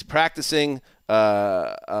direction. He's practicing.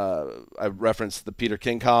 I I referenced the Peter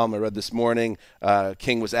King column I read this morning.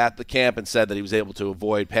 King was at the camp and said that he was able to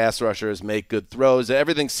avoid pass rushers, make good throws.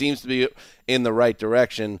 Everything seems to be in the right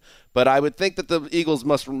direction. But I would think that the Eagles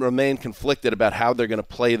must remain conflicted about how they're going to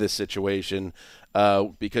play this situation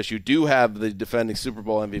because you do have the defending Super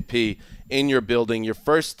Bowl MVP in your building.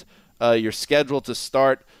 Your schedule to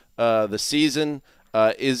start the season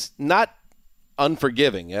is not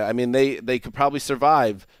unforgiving. I mean, they could probably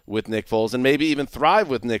survive with Nick Foles and maybe even thrive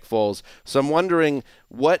with Nick Foles. So I'm wondering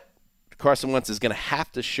what Carson Wentz is going to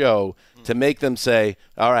have to show to make them say,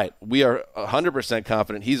 all right, we are 100%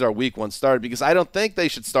 confident he's our week 1 starter, because I don't think they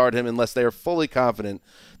should start him unless they are fully confident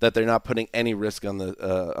that they're not putting any risk on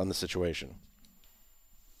the situation.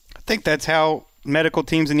 I think that's how medical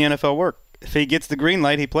teams in the NFL work. If he gets the green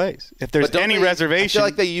light, he plays. If there's any reservation. I feel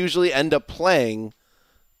like they usually end up playing,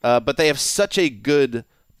 but they have such a good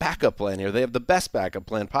backup plan here. They have the best backup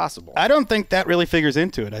plan possible. I don't think that really figures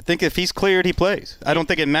into it. I think if he's cleared, he plays. I don't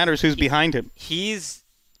think it matters who's behind him. He's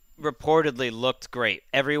reportedly looked great.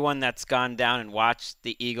 Everyone that's gone down and watched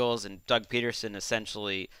the Eagles, and Doug Peterson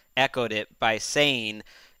essentially echoed it by saying,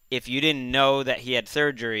 if you didn't know that he had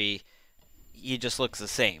surgery, he just looks the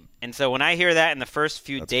same. And so when I hear that in the first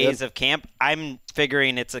few days of camp, I'm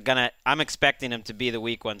figuring I'm expecting him to be the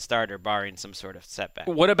week 1 starter, barring some sort of setback.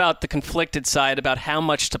 What about the conflicted side about how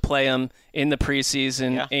much to play him in the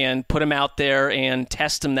preseason and put him out there and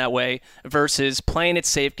test him that way versus playing it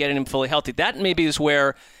safe, getting him fully healthy? That maybe is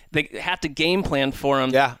where they have to game plan for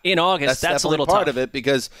him in August. That's a little part tough. of it,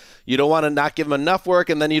 because you don't want to not give him enough work,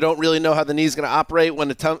 and then you don't really know how the knee's going to operate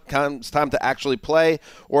when it comes time to actually play.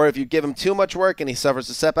 Or if you give him too much work and he suffers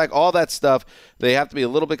a setback, all that stuff, they have to be a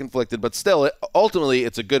little bit conflicted. But still, ultimately,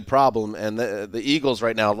 it's a good problem. And the Eagles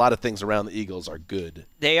right now, a lot of things around the Eagles are good.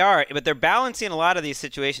 They are, but they're balancing a lot of these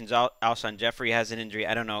situations. Alshon Jeffrey has an injury.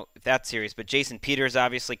 I don't know if that's serious, but Jason Peters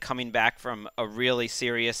obviously coming back from a really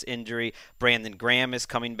serious injury. Brandon Graham is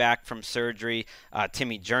coming back from surgery.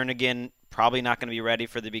 Timmy Jernigan probably not going to be ready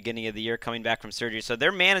for the beginning of the year, coming back from surgery. So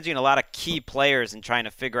they're managing a lot of key players and trying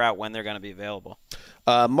to figure out when they're going to be available.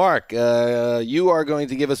 Mark, you are going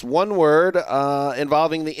to give us one word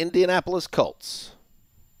involving the Indianapolis Colts.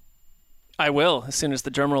 I will, as soon as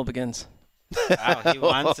the drum roll begins. Wow, he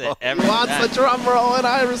wants it. He wants the drum roll, and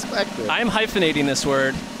I respect it. I'm hyphenating this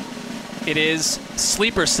word. It is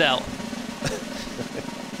sleeper cell.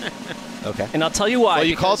 Okay. And I'll tell you why. Well,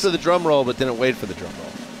 you called for the drum roll, but didn't wait for the drum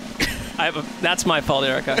roll. That's my fault,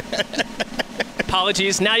 Erica.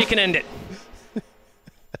 Apologies. Now you can end it.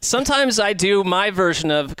 Sometimes I do my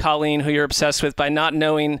version of Colleen, who you're obsessed with, by not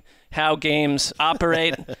knowing how games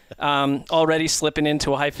operate, already slipping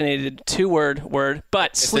into a hyphenated 2-word word,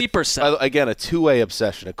 but sleeper cell. Again, a 2-way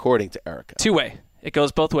obsession, according to Erica. 2-way. It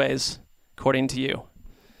goes both ways, according to you.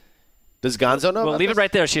 Does Gonzo know? Well, leave it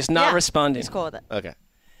right there. She's not responding. He's cool with it. Okay.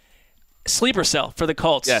 Sleeper cell for the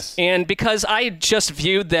Colts. Yes. And because I just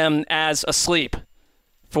viewed them as asleep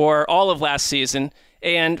for all of last season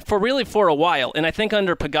and for a while, and I think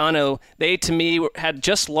under Pagano, they, to me, had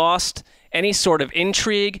just lost any sort of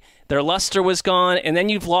intrigue. Their luster was gone, and then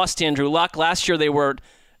you've lost Andrew Luck. Last year they were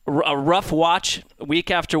a rough watch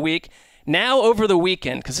week after week. Now over the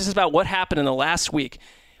weekend, because this is about what happened in the last week,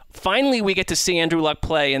 finally we get to see Andrew Luck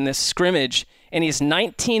play in this scrimmage, and he's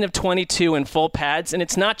 19 of 22 in full pads, and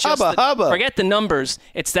it's not just forget the numbers.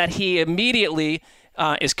 It's that he immediately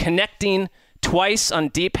is connecting twice on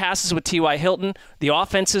deep passes with T.Y. Hilton. The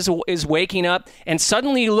offense is waking up, and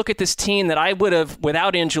suddenly you look at this team that I would have,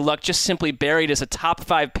 without Andrew Luck, just simply buried as a top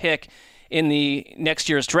 5 pick in the next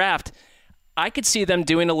year's draft. I could see them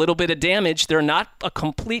doing a little bit of damage. They're not a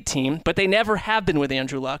complete team, but they never have been with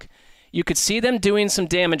Andrew Luck. You could see them doing some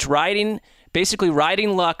damage, basically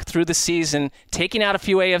riding Luck through the season, taking out a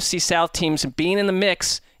few AFC South teams, and being in the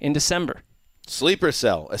mix in December. Sleeper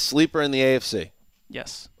cell, a sleeper in the AFC.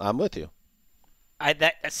 Yes. I'm with you.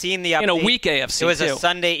 Seeing the update, in a weak AFC, it was too. a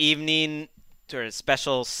Sunday evening sort of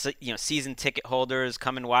special, season ticket holders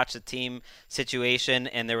come and watch the team situation,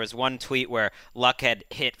 and there was one tweet where Luck had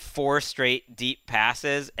hit 4 straight deep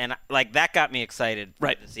passes, and that got me excited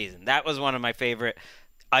for the season. That was one of my favorite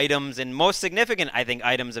items and most significant, I think,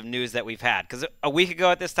 items of news that we've had. Because a week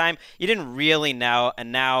ago at this time, you didn't really know,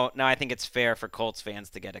 and now I think it's fair for Colts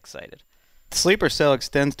fans to get excited. Sleeper cell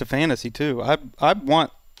extends to fantasy, too. I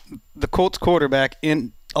want the Colts quarterback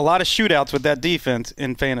in a lot of shootouts with that defense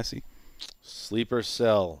in fantasy. Sleeper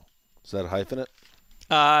cell. Is that hyphenate?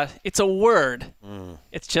 It's a word.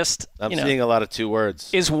 It's just I'm seeing a lot of 2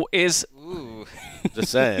 words. Ooh.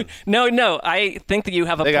 Just saying. No. I think that you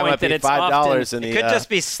have a point that it's $5 often. in the it could just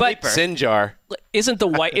be sleeper. Sin jar. Isn't the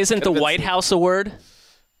White House a word?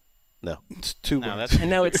 No. It's 2 No, words. that's I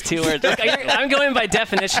know it's 2 words. Look, I'm going by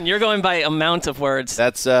definition. You're going by amount of words.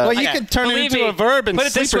 That's Well, you could turn it Believe into me, a verb and put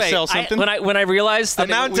it this sleeper way. cell something. When I realized that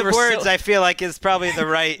amount we of were words. so, I feel like is probably the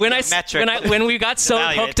right metric. when we got so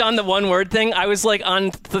Evaluate. hooked on the one word thing, I was like on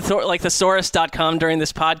thesaurus.com during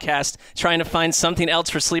this podcast trying to find something else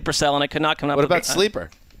for sleeper cell, and I could not come up. What with about it. sleeper?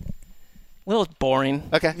 A little boring.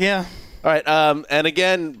 Okay. Yeah. All right. And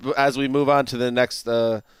again, as we move on to the next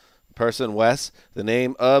person, Wes, the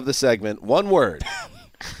name of the segment, one word.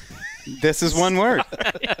 This is one word.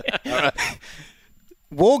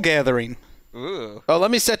 Wool gathering. Ooh, Oh, let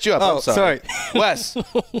me set you up. Oh, I'm sorry. Wes,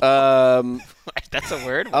 that's a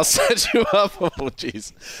word. I'll set you up. Oh,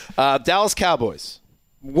 jeez. Dallas Cowboys.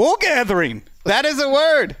 Wool gathering. That is a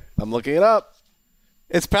word. I'm looking it up.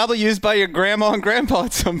 It's probably used by your grandma and grandpa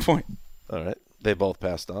at some point. All right. They both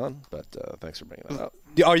passed on, but thanks for bringing that up.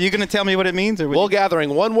 Are you going to tell me what it means? Or Wool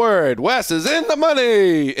gathering, one word. Wes is in the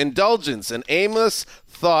money. Indulgence, an aimless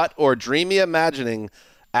thought or dreamy imagining,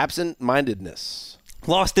 absent-mindedness.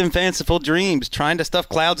 Lost in fanciful dreams, trying to stuff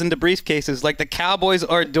clouds into briefcases like the Cowboys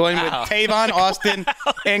are doing with Tavon Austin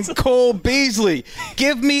and Cole Beasley.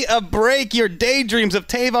 Give me a break. Your daydreams of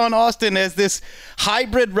Tavon Austin as this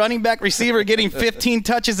hybrid running back receiver getting 15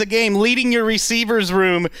 touches a game, leading your receivers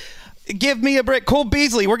room. Give me a break. Cole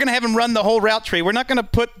Beasley, we're going to have him run the whole route tree. We're not going to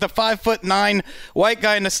put the 5'9" white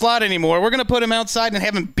guy in the slot anymore. We're going to put him outside and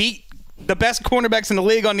have him beat the best cornerbacks in the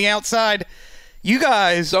league on the outside. You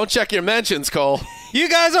guys... Don't check your mentions, Cole. You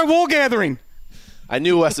guys are wool gathering. I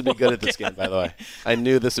knew Wes would be good at this game, by the way. I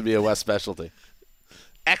knew this would be a Wes specialty.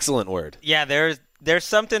 Excellent word. Yeah, there's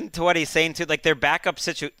something to what he's saying too, like their backup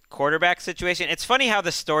quarterback situation. It's funny how the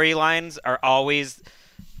storylines are always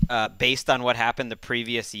based on what happened the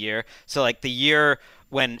previous year. So like the year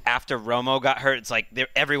when after Romo got hurt, it's like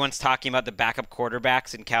everyone's talking about the backup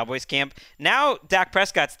quarterbacks in Cowboys camp. Now Dak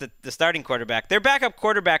Prescott's the starting quarterback. Their backup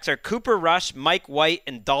quarterbacks are Cooper Rush, Mike White,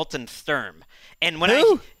 and Dalton Sturm. And when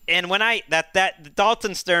that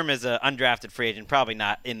Dalton Sturm is an undrafted free agent, probably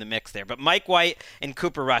not in the mix there, but Mike White and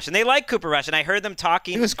Cooper Rush, and they like Cooper Rush, and I heard them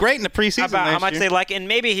talking. He was great in the preseason about how much year. they like, and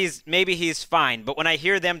maybe he's fine. But when I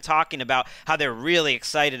hear them talking about how they're really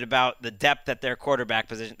excited about the depth at their quarterback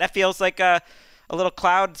position, that feels like a little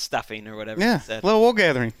cloud stuffing or whatever. Yeah, he said. a little wool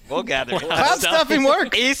gathering. Wool gathering. Cloud stuffing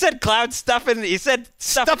works. He said cloud stuffing. He said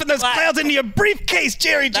Stuffing those clouds into your briefcase,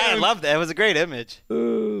 Jerry Jones. I love that. It was a great image.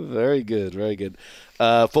 Ooh, very good, very good.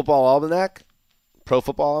 Football Almanac? Pro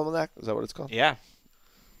Football Almanac? Is that what it's called? Yeah.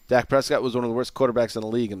 Dak Prescott was one of the worst quarterbacks in the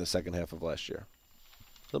league in the second half of last year.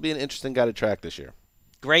 He'll be an interesting guy to track this year.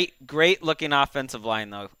 Great looking offensive line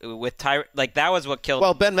though. With that was what killed.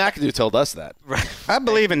 Well, Ben McAdoo told us that. I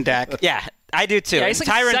believe in Dak. Yeah, I do too. Yeah, he's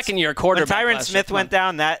like a second-year quarterback. When Tyron last Smith year. went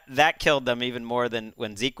down, that killed them even more than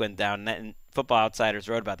when Zeke went down. And Football Outsiders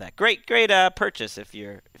wrote about that. Great purchase if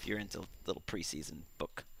you're into little preseason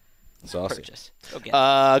book. Saucy. Purchase. Go get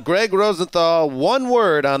it. Greg Rosenthal, one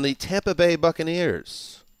word on the Tampa Bay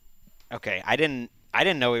Buccaneers. Okay, I didn't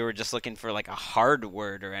know we were just looking for like a hard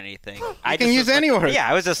word or anything. I can use any word. Yeah,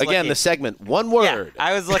 I was just Again, looking. the segment, one word. Yeah,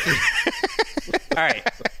 I was looking. All right,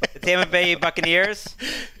 the Tampa Bay Buccaneers.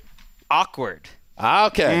 Awkward.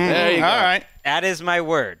 Okay, there you go. All right. That is my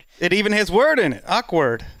word. It even has word in it.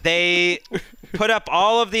 Awkward. They put up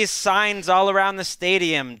all of these signs all around the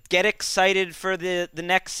stadium. Get excited for the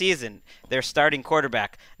next season. Their starting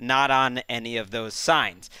quarterback not on any of those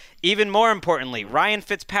signs. Even more importantly, Ryan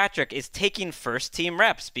Fitzpatrick is taking first-team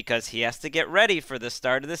reps because he has to get ready for the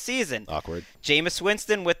start of the season. Awkward. Jameis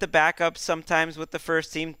Winston with the backup, sometimes with the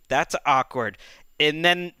first team. That's awkward. And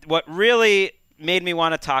then what really made me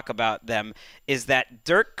want to talk about them is that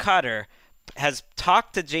Dirk Cutter has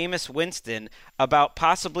talked to Jameis Winston about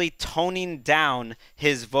possibly toning down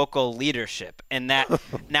his vocal leadership, and that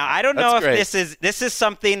now I don't know if great. this is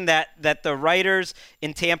something that the writers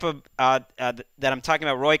in Tampa that I'm talking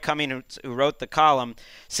about, Roy Cumming, who wrote the column,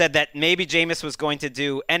 said that maybe Jameis was going to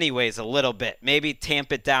do anyways a little bit, maybe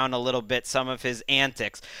tamp it down a little bit, some of his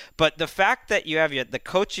antics. But the fact that you have the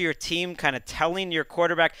coach of your team kind of telling your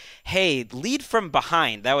quarterback, hey, lead from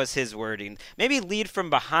behind, that was his wording, maybe lead from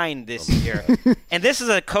behind this year. And this is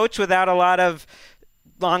a coach without a lot of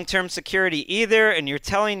long-term security either, and you're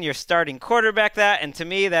telling your starting quarterback that, and to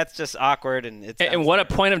me that's just awkward. And what a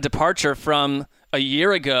point of departure from a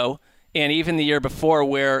year ago and even the year before,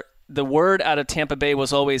 where the word out of Tampa Bay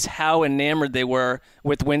was always how enamored they were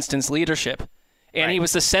with Winston's leadership. And Right. he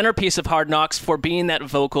was the centerpiece of Hard Knocks for being that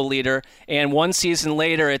vocal leader, and one season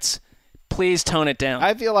later it's please tone it down.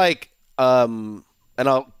 I feel like, and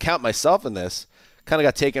I'll count myself in this, kind of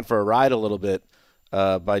got taken for a ride a little bit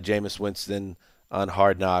by Jameis Winston on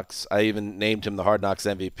Hard Knocks. I even named him the Hard Knocks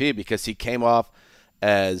MVP because he came off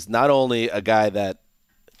as not only a guy that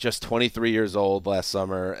just 23 years old last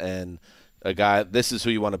summer and a guy, this is who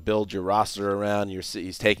you want to build your roster around.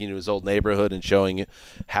 He's taking you to his old neighborhood and showing you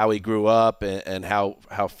how he grew up and how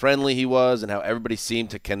friendly he was and how everybody seemed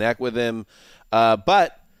to connect with him.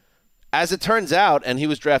 But as it turns out, and he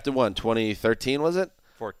was drafted 2013, was it?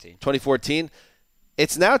 2014.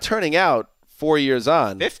 It's now turning out 4 years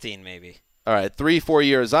on. 15 maybe. All right, 3-4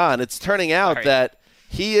 years on. It's turning out that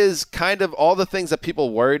he is kind of all the things that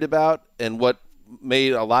people worried about and what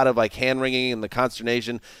made a lot of like hand-wringing and the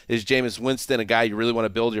consternation is Jameis Winston, a guy you really want to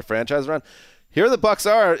build your franchise around. Here the Bucs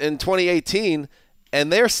are in 2018,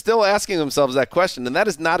 and they're still asking themselves that question, and that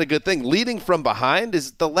is not a good thing. Leading from behind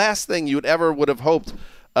is the last thing you would have hoped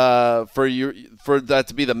for that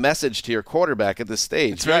to be the message to your quarterback at this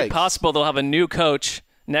stage. It's very possible they'll have a new coach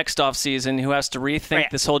next offseason who has to rethink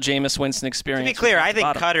this whole Jameis Winston experience. To be clear, I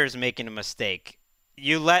think Cutter's making a mistake.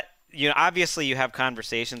 Obviously you have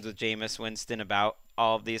conversations with Jameis Winston about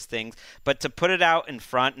all of these things, but to put it out in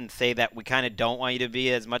front and say that we kind of don't want you to be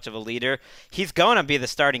as much of a leader, he's going to be the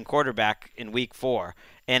starting quarterback in week 4.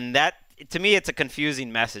 And that, to me, it's a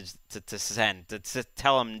confusing message to send, to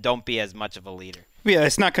tell him don't be as much of a leader. Yeah,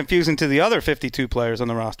 it's not confusing to the other 52 players on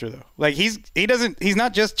the roster, though. Like, he's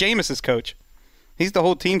not just Jameis's coach. He's the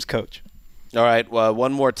whole team's coach. All right, well,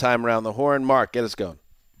 one more time around the horn. Mark, get us going.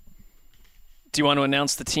 Do you want to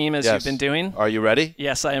announce the team as you've been doing? Are you ready?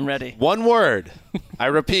 Yes, I am ready. One word. I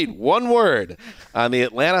repeat, one word on the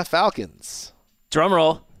Atlanta Falcons. Drum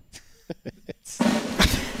roll.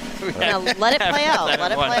 Now let it play out.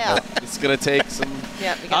 Let it play out. It's going to take some...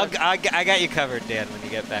 Yeah, I got you covered, Dan, when you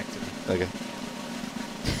get back to me. Okay.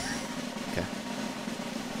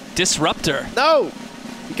 Disruptor. No!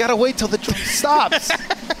 You got to wait till the drum stops.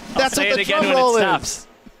 That's what the drum roll is.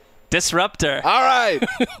 Disruptor. All right.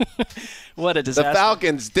 What a disaster. The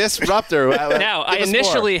Falcons, Disruptor. Now, I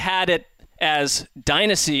initially had it as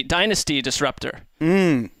Dynasty Disruptor.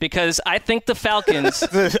 Because I think the Falcons...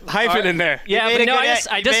 the hyphen in there. Yeah, you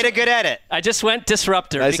made a good edit. I just went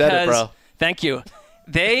Disruptor. I said it, bro. Thank you.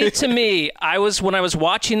 They, to me, when I was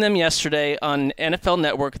watching them yesterday on NFL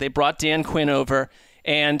Network, they brought Dan Quinn over,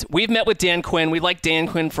 and we've met with Dan Quinn. We liked Dan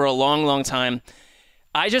Quinn for a long, long time.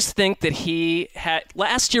 I just think that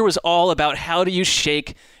last year was all about how do you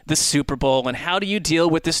shake the Super Bowl and how do you deal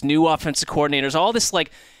with this new offensive coordinators, all this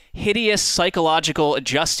like hideous psychological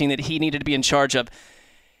adjusting that he needed to be in charge of.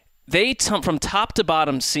 They, from top to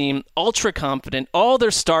bottom, seem ultra confident. All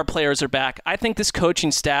their star players are back. I think this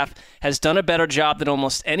coaching staff has done a better job than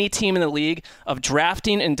almost any team in the league of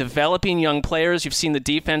drafting and developing young players. You've seen the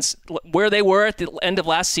defense, where they were at the end of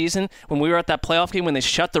last season when we were at that playoff game when they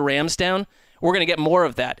shut the Rams down. We're going to get more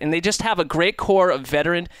of that. And they just have a great core of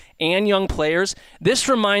veteran and young players. This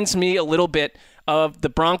reminds me a little bit of the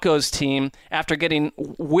Broncos team after getting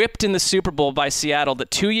whipped in the Super Bowl by Seattle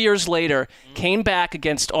that 2 years later came back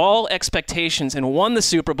against all expectations and won the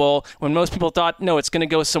Super Bowl when most people thought, no, it's going to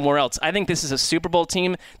go somewhere else. I think this is a Super Bowl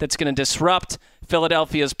team that's going to disrupt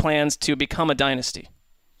Philadelphia's plans to become a dynasty.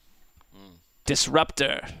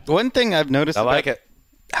 Disruptor. One thing I've noticed I like it.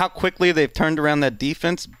 How quickly they've turned around that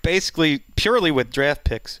defense, basically purely with draft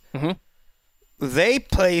picks. Mm-hmm. They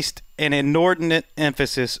placed an inordinate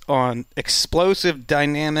emphasis on explosive,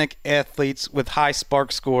 dynamic athletes with high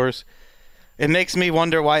spark scores. It makes me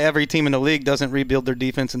wonder why every team in the league doesn't rebuild their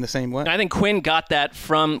defense in the same way. I think Quinn got that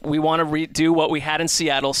from, we want to redo what we had in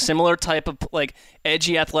Seattle, similar type of like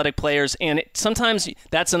edgy athletic players, and sometimes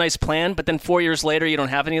that's a nice plan, but then 4 years later you don't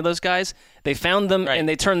have any of those guys. They found them and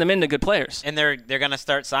they turned them into good players. And they're going to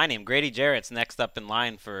start signing him. Grady Jarrett's next up in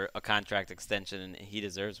line for a contract extension, and he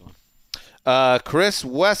deserves one. Chris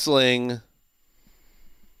Wessling,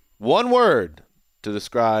 one word to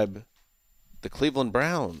describe the Cleveland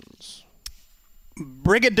Browns.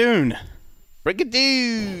 Brigadoon.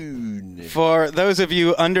 Brigadoon. For those of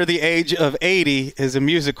you under the age of 80, is a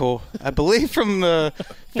musical, I believe from the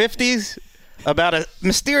 50s, about a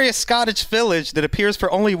mysterious Scottish village that appears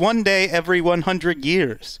for only one day every 100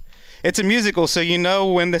 years. It's a musical, so you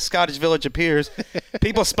know when the Scottish village appears.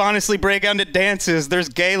 People spontaneously break out into dances. There's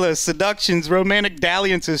galas, seductions, romantic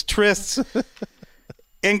dalliances, trysts.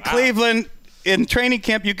 In Cleveland, in training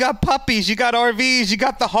camp, you got puppies, you got RVs, you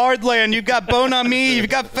got the hard land, you got Bon Ami, you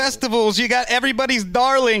got festivals, you got everybody's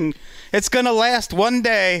darling. It's going to last one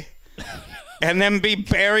day and then be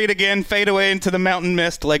buried again, fade away into the mountain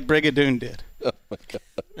mist like Brigadoon did. Oh, my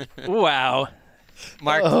God. Wow.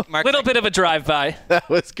 Mark, Little bit of a drive-by. That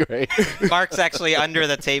was great. Mark's actually under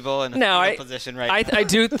the table in a fetal position right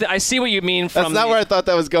now. I see what you mean from. That's not where I thought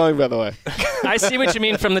that was going, by the way. I see what you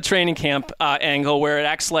mean from the training camp angle, where it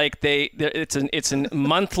acts like it's a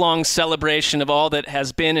month-long celebration of all that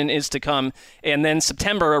has been and is to come, and then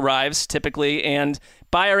September arrives typically, and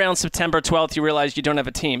by around September 12th, you realize you don't have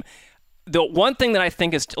a team. The one thing that I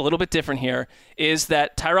think is a little bit different here is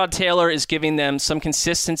that Tyrod Taylor is giving them some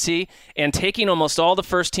consistency and taking almost all the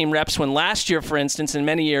first-team reps when last year, for instance, in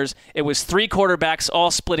many years, it was 3 quarterbacks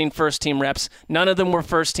all splitting first-team reps. None of them were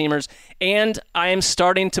first-teamers. And I am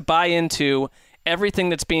starting to buy into everything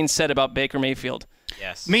that's being said about Baker Mayfield.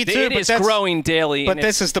 Yes. Me too. It is growing daily. But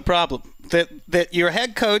this is the problem. That your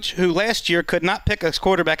head coach, who last year could not pick a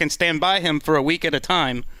quarterback and stand by him for a week at a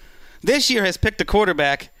time, this year has picked a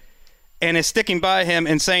quarterback and is sticking by him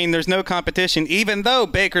and saying there's no competition, even though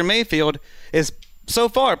Baker Mayfield is so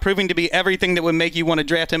far proving to be everything that would make you want to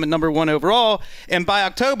draft him at number 1 overall. And by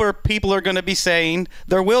October, people are going to be saying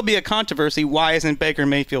there will be a controversy. Why isn't Baker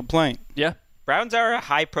Mayfield playing? Yeah. Browns are a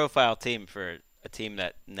high-profile team for a team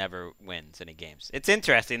that never wins any games. It's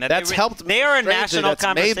interesting. That's helped. They are a strangely, national that's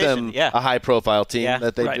conversation. made them a high-profile team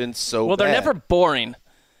that they've been so Well, bad. they're never boring,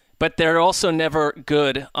 but they're also never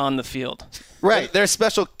good on the field. Right. They're a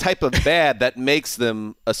special type of bad that makes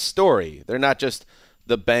them a story. They're not just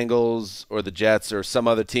the Bengals or the Jets or some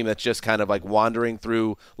other team that's just kind of like wandering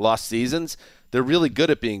through lost seasons. They're really good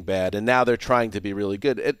at being bad, and now they're trying to be really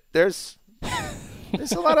good. There's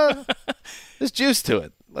a lot of there's juice to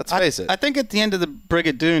it. Let's face it. I think at the end of the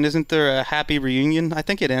Brigadoon, isn't there a happy reunion? I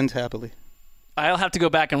think it ends happily. I'll have to go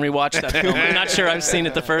back and rewatch that film. I'm not sure I've seen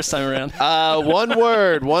it the first time around.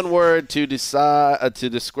 One word to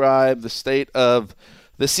describe the state of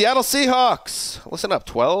the Seattle Seahawks. Listen up,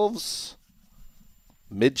 12s.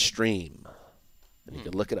 Midstream. And you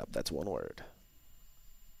can look it up. That's one word.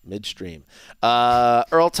 Midstream.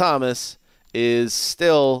 Earl Thomas is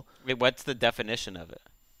still... Wait, what's the definition of it?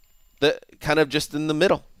 Kind of just in the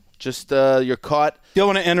middle. Just you're caught. You don't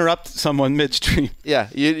want to interrupt someone midstream. Yeah,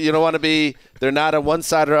 you don't want to be. They're not on one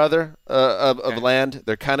side or other of land.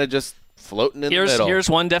 They're kind of just floating in the middle. Here's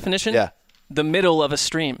one definition. Yeah, the middle of a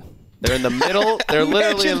stream. They're in the middle. They're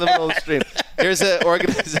literally in the middle of the stream. Here's an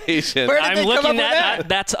organization. I'm looking at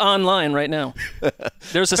that's online right now.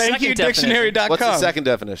 There's a second definition. Dictionary.com. What's the second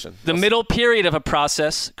definition? The middle period of a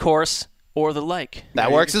process, course, or the like.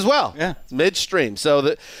 That works as well. Yeah. It's midstream. So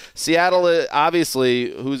the Seattle,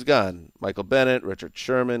 obviously, who's gone? Michael Bennett, Richard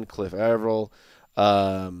Sherman, Cliff Avril.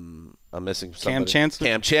 I'm missing somebody.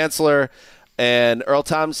 Cam Chancellor. And Earl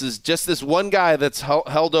Thomas is just this one guy that's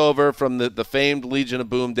held over from the famed Legion of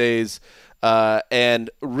Boom days. And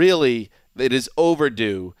really, it is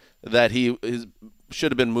overdue that he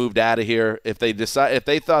should have been moved out of here. If they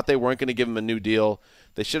thought they weren't going to give him a new deal,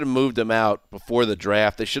 they should have moved him out before the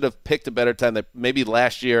draft. They should have picked a better time. Maybe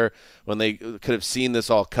last year when they could have seen this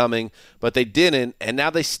all coming, but they didn't. And now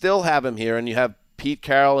they still have him here. And you have Pete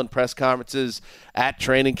Carroll in press conferences at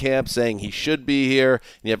training camp saying he should be here.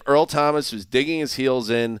 And you have Earl Thomas who's digging his heels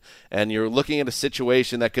in, and you're looking at a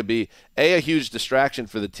situation that could be, A, a huge distraction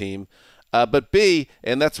for the team, but B,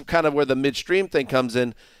 and that's kind of where the midstream thing comes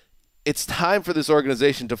in, it's time for this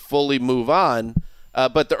organization to fully move on.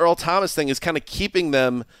 But the Earl Thomas thing is kind of keeping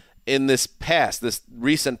them in this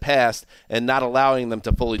recent past, and not allowing them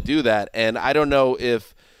to fully do that. And I don't know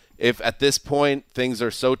if at this point things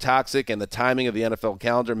are so toxic and the timing of the NFL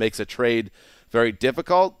calendar makes a trade very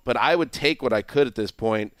difficult, but I would take what I could at this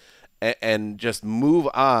point and just move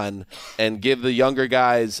on and give the younger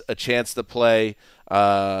guys a chance to play.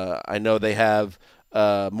 I know they have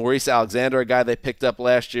Maurice Alexander, a guy they picked up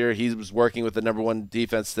last year. He was working with the number 1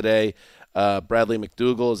 defense today. Bradley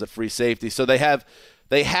McDougall is a free safety. So they have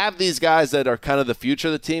these guys that are kind of the future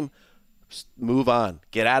of the team. Just move on.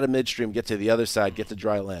 Get out of midstream. Get to the other side. Get to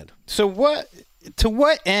dry land. So to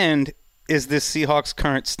what end is this Seahawks'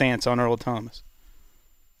 current stance on Earl Thomas?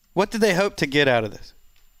 What do they hope to get out of this?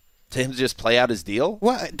 To him to just play out his deal?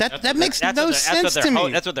 What? That makes no sense to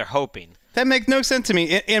me. That's what they're hoping. That makes no sense to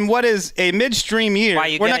me. In what is a midstream year,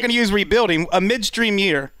 we're not going to use rebuilding, a midstream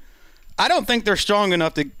year. I don't think they're strong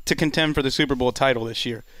enough to contend for the Super Bowl title this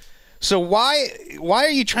year. So why are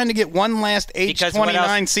you trying to get one last age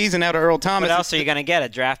 29 season out of Earl Thomas? What else are you going to get? A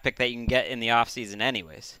draft pick that you can get in the offseason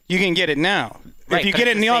anyways. You can get it now. Right, if you get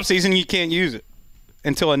it in the offseason, you can't use it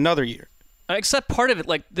until another year. Except part of it,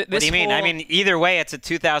 like this. What do you mean? I mean, either way, it's a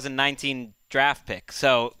 2019 draft pick.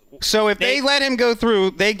 So if they let him go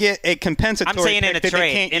through, they get a compensatory. I'm saying in a pick that they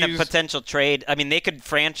trade, can't in use. a potential trade. I mean, they could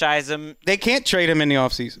franchise him. They can't trade him in the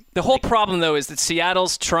offseason. The whole problem, though, is that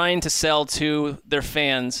Seattle's trying to sell to their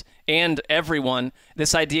fans and everyone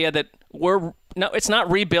this idea that it's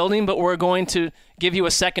not rebuilding, but we're going to give you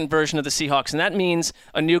a second version of the Seahawks. And that means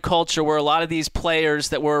a new culture where a lot of these players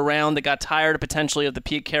that were around that got tired potentially of the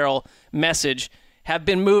Pete Carroll message have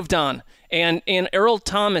been moved on. And Earl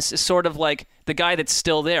Thomas is sort of like the guy that's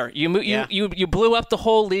still there. You blew up the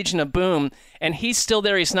whole Legion of Boom, and he's still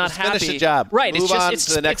there. He's not happy. Finish the job. Right. Move on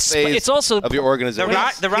to the next phase of your organization.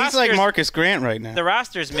 He's like Marcus Grant right now. The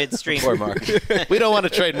roster's midstream. Poor Mark. We don't want to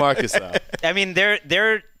trade Marcus though. I mean,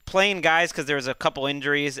 they're playing guys because there was a couple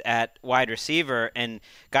injuries at wide receiver, and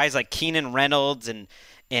guys like Keenan Reynolds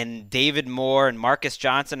and David Moore and Marcus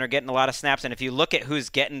Johnson are getting a lot of snaps. And if you look at who's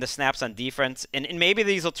getting the snaps on defense, and maybe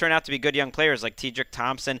these will turn out to be good young players like Tedrick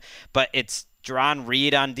Thompson, but it's Jerron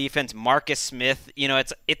Reed on defense, Marcus Smith. You know,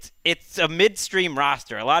 it's a midstream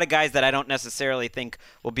roster. A lot of guys that I don't necessarily think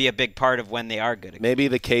will be a big part of when they are good again. Maybe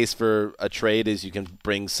the case for a trade is you can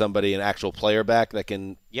bring somebody, an actual player back that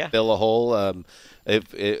can fill a hole.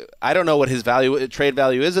 I don't know what his trade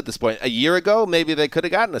value is at this point. A year ago, maybe they could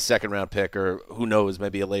have gotten a second-round pick, or who knows,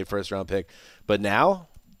 maybe a late first-round pick. But now,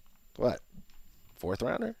 what?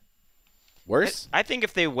 Fourth-rounder? Worse? I think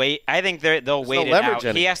if they wait, I think they'll wait it out.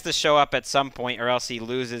 He has to show up at some point, or else he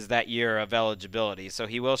loses that year of eligibility. So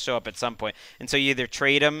he will show up at some point. And so you either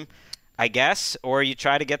trade him, I guess, or you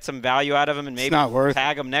try to get some value out of him and maybe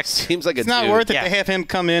tag him next. Seems like it's not worth it to have him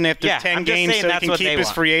come in after 10 games so he can keep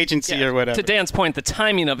his free agency or whatever. To Dan's point, the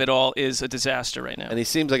timing of it all is a disaster right now. And he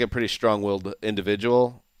seems like a pretty strong-willed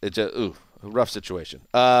individual. It's a rough situation.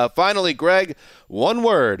 Finally, Greg, one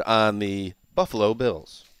word on the Buffalo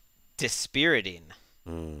Bills. Dispiriting.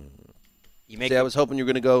 I was hoping you were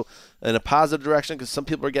going to go in a positive direction because some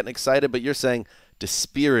people are getting excited, but you're saying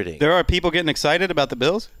dispiriting. There are people getting excited about the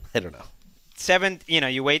Bills? I don't know.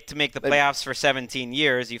 You wait to make the playoffs for 17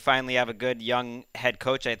 years. You finally have a good young head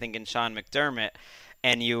coach, I think, in Sean McDermott,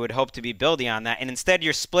 and you would hope to be building on that. And instead,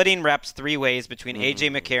 you're splitting reps three ways between A.J.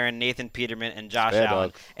 McCarron, Nathan Peterman, and Josh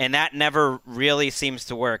Allen. And that never really seems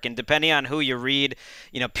to work. And depending on who you read,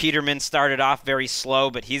 Peterman started off very slow,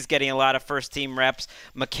 but he's getting a lot of first-team reps.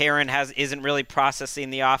 McCarron isn't really processing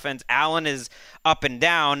the offense. Allen is up and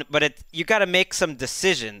down, but you got to make some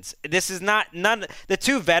decisions. This is the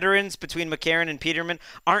two veterans between McCarron and Peterman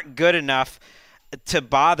aren't good enough to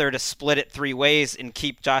bother to split it three ways and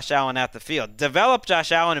keep Josh Allen out the field. Develop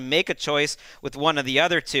Josh Allen and make a choice with one of the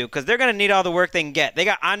other two, because they're going to need all the work they can get. They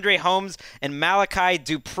got Andre Holmes and Malachi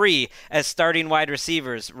Dupree as starting wide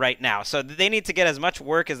receivers right now. So they need to get as much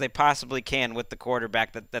work as they possibly can with the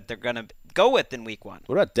quarterback that they're going to go with in week one.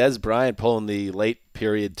 What about Des Bryant pulling the late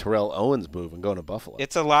period Terrell Owens move and going to Buffalo?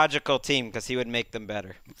 It's a logical team because he would make them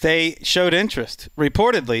better. They showed interest,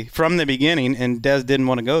 reportedly, from the beginning, and Des didn't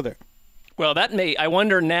want to go there. Well, I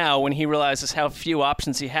wonder now when he realizes how few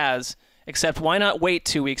options he has, except why not wait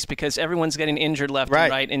 2 weeks because everyone's getting injured left and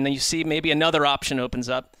right, and then you see maybe another option opens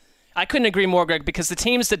up. I couldn't agree more, Greg, because the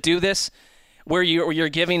teams that do this, where you're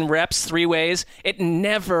giving reps three ways, it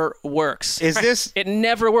never works. It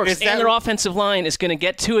never works. And their offensive line is going to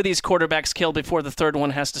get two of these quarterbacks killed before the third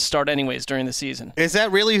one has to start anyways during the season. Is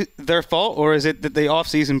that really their fault, or is it that the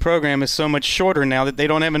offseason program is so much shorter now that they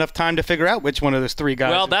don't have enough time to figure out which one of those three guys?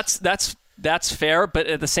 Well, that's fair, but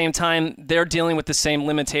at the same time, they're dealing with the same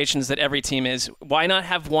limitations that every team is. Why not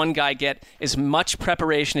have one guy get as much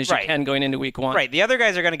preparation as you can going into week one? Right. The other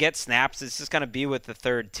guys are going to get snaps. It's just going to be with the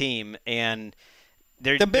third team. And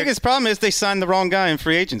the biggest problem is they signed the wrong guy in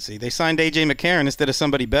free agency. They signed A.J. McCarron instead of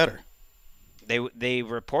somebody better. They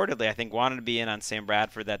reportedly, I think, wanted to be in on Sam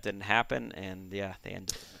Bradford. That didn't happen. And, they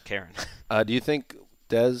ended with McCarron. Do you think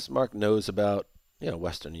Mark knows about,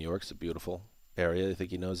 Western New York's a beautiful area. Do you think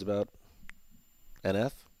he knows about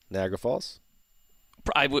NF, Niagara Falls?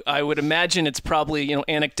 I would imagine it's probably,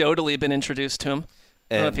 anecdotally been introduced to him.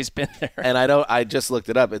 I don't know if he's been there. And I just looked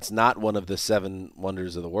it up. It's not one of the 7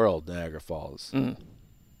 wonders of the world, Niagara Falls.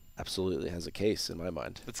 Absolutely has a case in my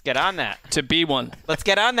mind. Let's get on that. To be one. Let's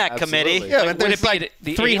get on that committee. Yeah, but there's like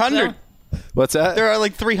 300. What's that? There are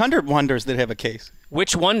like 300 wonders that have a case.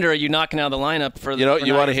 Which wonder are you knocking out of the lineup for? You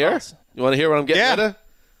want to hear? You want to hear what I'm getting at?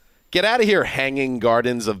 Get out of here, Hanging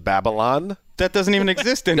Gardens of Babylon. That doesn't even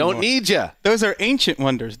exist anymore. Don't need you. Those are ancient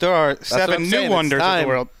wonders. There are 7 new wonders of the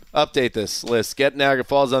world. Update this list. Get Niagara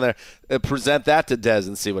Falls on there. Present that to Des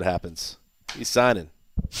and see what happens. He's signing.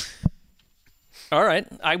 All right.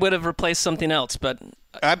 I would have replaced something else, but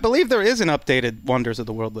I believe there is an updated Wonders of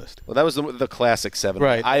the World list. Well, that was the classic 7.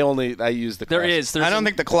 Right. I used the classic. I don't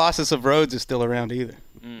think the Colossus of Rhodes is still around either.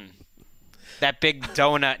 That big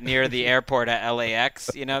donut near the airport at LAX,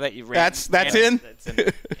 that you ran. That's in? That's in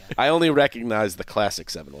yeah. I only recognize the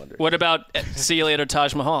classic 7 Wonders. What about See You Later,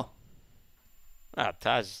 Taj Mahal?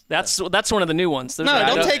 Taj. That's one of the new ones. No,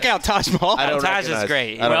 don't take out Taj Mahal. Taj is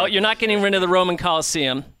great. Well, you're not getting rid of the Roman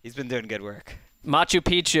Colosseum. He's been doing good work. Machu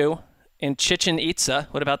Picchu and Chichen Itza.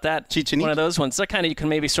 What about that? Chichen Itza. One of those ones. So kind of you can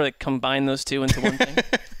maybe sort of combine those two into one thing.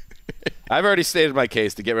 I've already stated my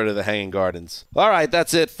case to get rid of the Hanging Gardens. All right,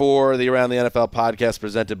 that's it for the Around the NFL podcast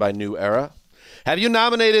presented by New Era. Have you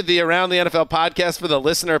nominated the Around the NFL podcast for the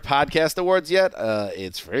Listener Podcast Awards yet?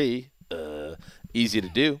 It's free. Easy to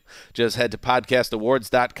do. Just head to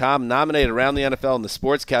podcastawards.com, nominate Around the NFL in the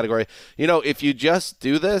sports category. If you just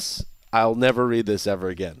do this, I'll never read this ever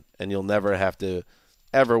again, and you'll never have to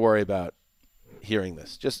ever worry about hearing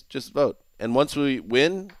this. Just vote. And once we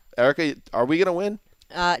win, Erica, are we going to win?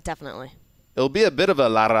 Definitely. It'll be a bit of a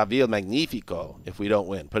La Raville Magnifico if we don't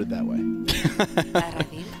win. Put it that way.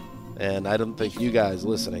 And I don't think you guys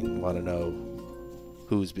listening want to know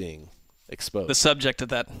who's being exposed. The subject of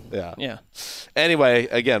that. Yeah. Anyway,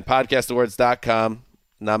 again, podcastawards.com.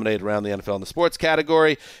 Nominated Around the NFL in the sports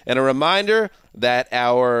category. And a reminder that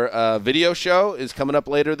our video show is coming up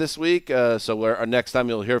later this week. So our next time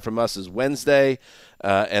you'll hear from us is Wednesday.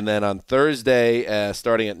 And then on Thursday,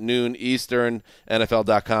 starting at noon Eastern,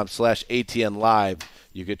 NFL.com/ATN Live,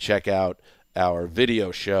 you could check out our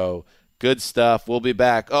video show. Good stuff. We'll be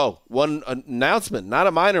back. Oh, one announcement, not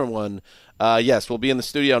a minor one. Yes, we'll be in the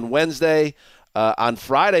studio on Wednesday. On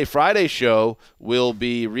Friday's show, we'll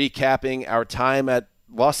be recapping our time at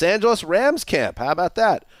Los Angeles Rams camp. How about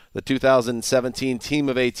that? The 2017 team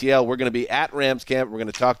of ATL. We're going to be at Rams camp. We're going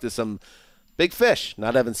to talk to some big fish,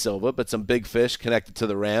 not Evan Silva, but some big fish connected to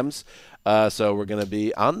the Rams. So we're going to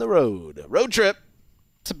be on the road. Road trip.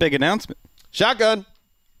 It's a big announcement. Shotgun.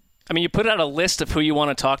 I mean, you put out a list of who you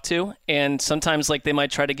want to talk to, and sometimes they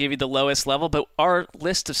might try to give you the lowest level, but our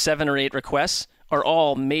list of 7 or 8 requests are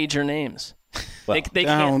all major names. Well, they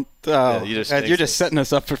can't. You're just setting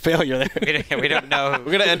us up for failure there. We don't know.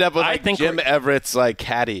 We're going to end up with Jim Everett's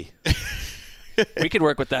caddy. We could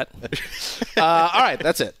work with that. All right,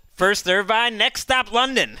 that's it. First Irvine, next stop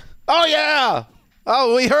London. Oh, yeah.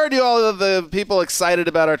 Oh, we heard you all of the people excited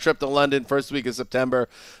about our trip to London first week of September.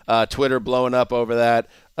 Twitter blowing up over that.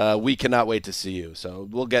 We cannot wait to see you. So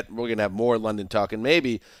we're going to have more London talk and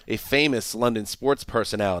maybe a famous London sports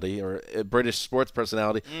personality or a British sports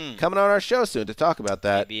personality coming on our show soon to talk about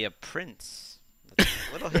that. Maybe a prince.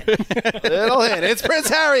 Little hint. Little hint. It's Prince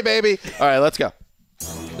Harry, baby. All right, let's go.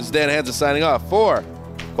 This is Dan Hansa signing off for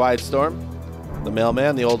Quiet Storm, the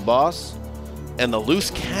mailman, the old boss, and the loose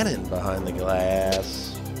cannon behind the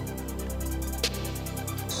glass.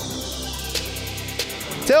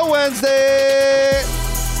 Till Wednesday.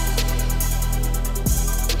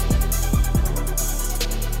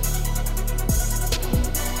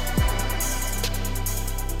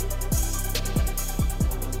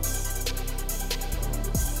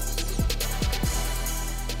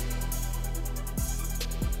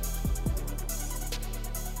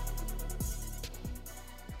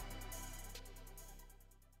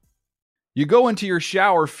 You go into your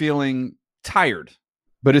shower feeling tired,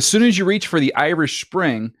 but as soon as you reach for the Irish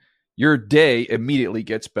Spring, your day immediately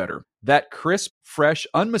gets better. That crisp, fresh,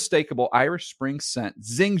 unmistakable Irish Spring scent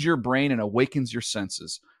zings your brain and awakens your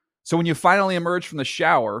senses. So when you finally emerge from the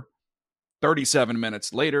shower, 37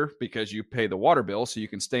 minutes later, because you pay the water bill so you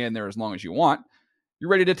can stay in there as long as you want, you're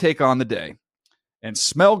ready to take on the day. And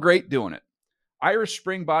smell great doing it. Irish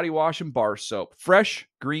Spring Body Wash and Bar Soap. Fresh,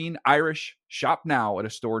 green, Irish. Shop now at a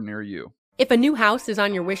store near you. If a new house is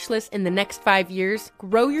on your wish list in the next 5 years,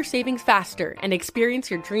 grow your savings faster and experience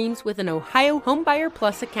your dreams with an Ohio Homebuyer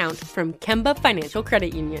Plus account from Kemba Financial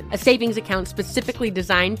Credit Union. A savings account specifically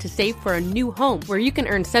designed to save for a new home where you can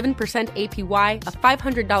earn 7% APY,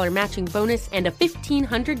 a $500 matching bonus, and a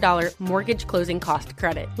 $1,500 mortgage closing cost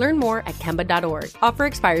credit. Learn more at Kemba.org. Offer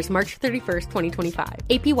expires March 31st, 2025.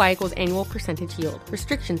 APY equals annual percentage yield.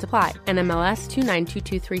 Restrictions apply. NMLS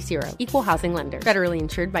 292230. Equal housing lender. Federally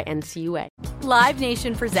insured by NCUA. Live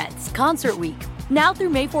Nation presents Concert Week. Now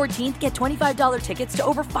through May 14th, get $25 tickets to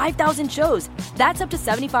over 5,000 shows. That's up to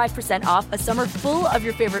 75% off a summer full of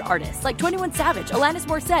your favorite artists like 21 Savage, Alanis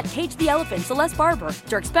Morissette, Cage the Elephant, Celeste Barber,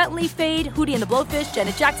 Dierks Bentley, Fade, Hootie and the Blowfish,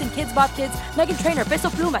 Janet Jackson, Kids Bop Kids, Meghan Trainor, Peso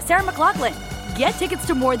Pluma, Sarah McLachlan. Get tickets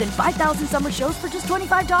to more than 5,000 summer shows for just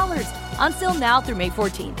 $25. On sale now through May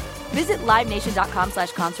 14th. Visit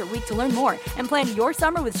livenation.com/Concert Week to learn more and plan your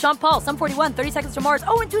summer with Sean Paul, Sum 41, 30 Seconds to Mars,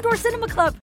 and Two Door Cinema Club.